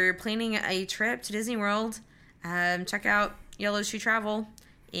 And if you're planning a trip to Disney World, check out Yellow Shoe Travel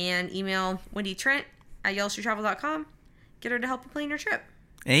and email Wendy Trent at yellowshoetravel.com. Get her to help you plan your trip.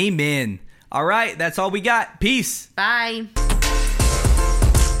 Amen. All right, that's all we got. Peace. Bye.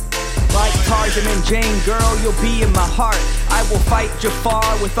 Like Tarzan and Jane, girl, you'll be in my heart. I will fight Jafar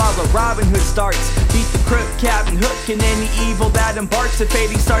with all the Robin Hood starts. Beat the crook, Captain Hook, and any evil that embarks. If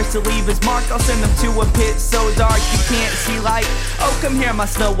Eddie starts to leave his mark, I'll send him to a pit so dark you can't see light. Oh, come here, my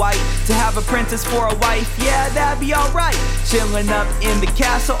Snow White, to have a princess for a wife. Yeah, that'd be alright. Chilling up in the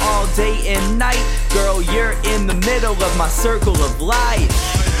castle all day and night. Girl, you're in the middle of my circle of life.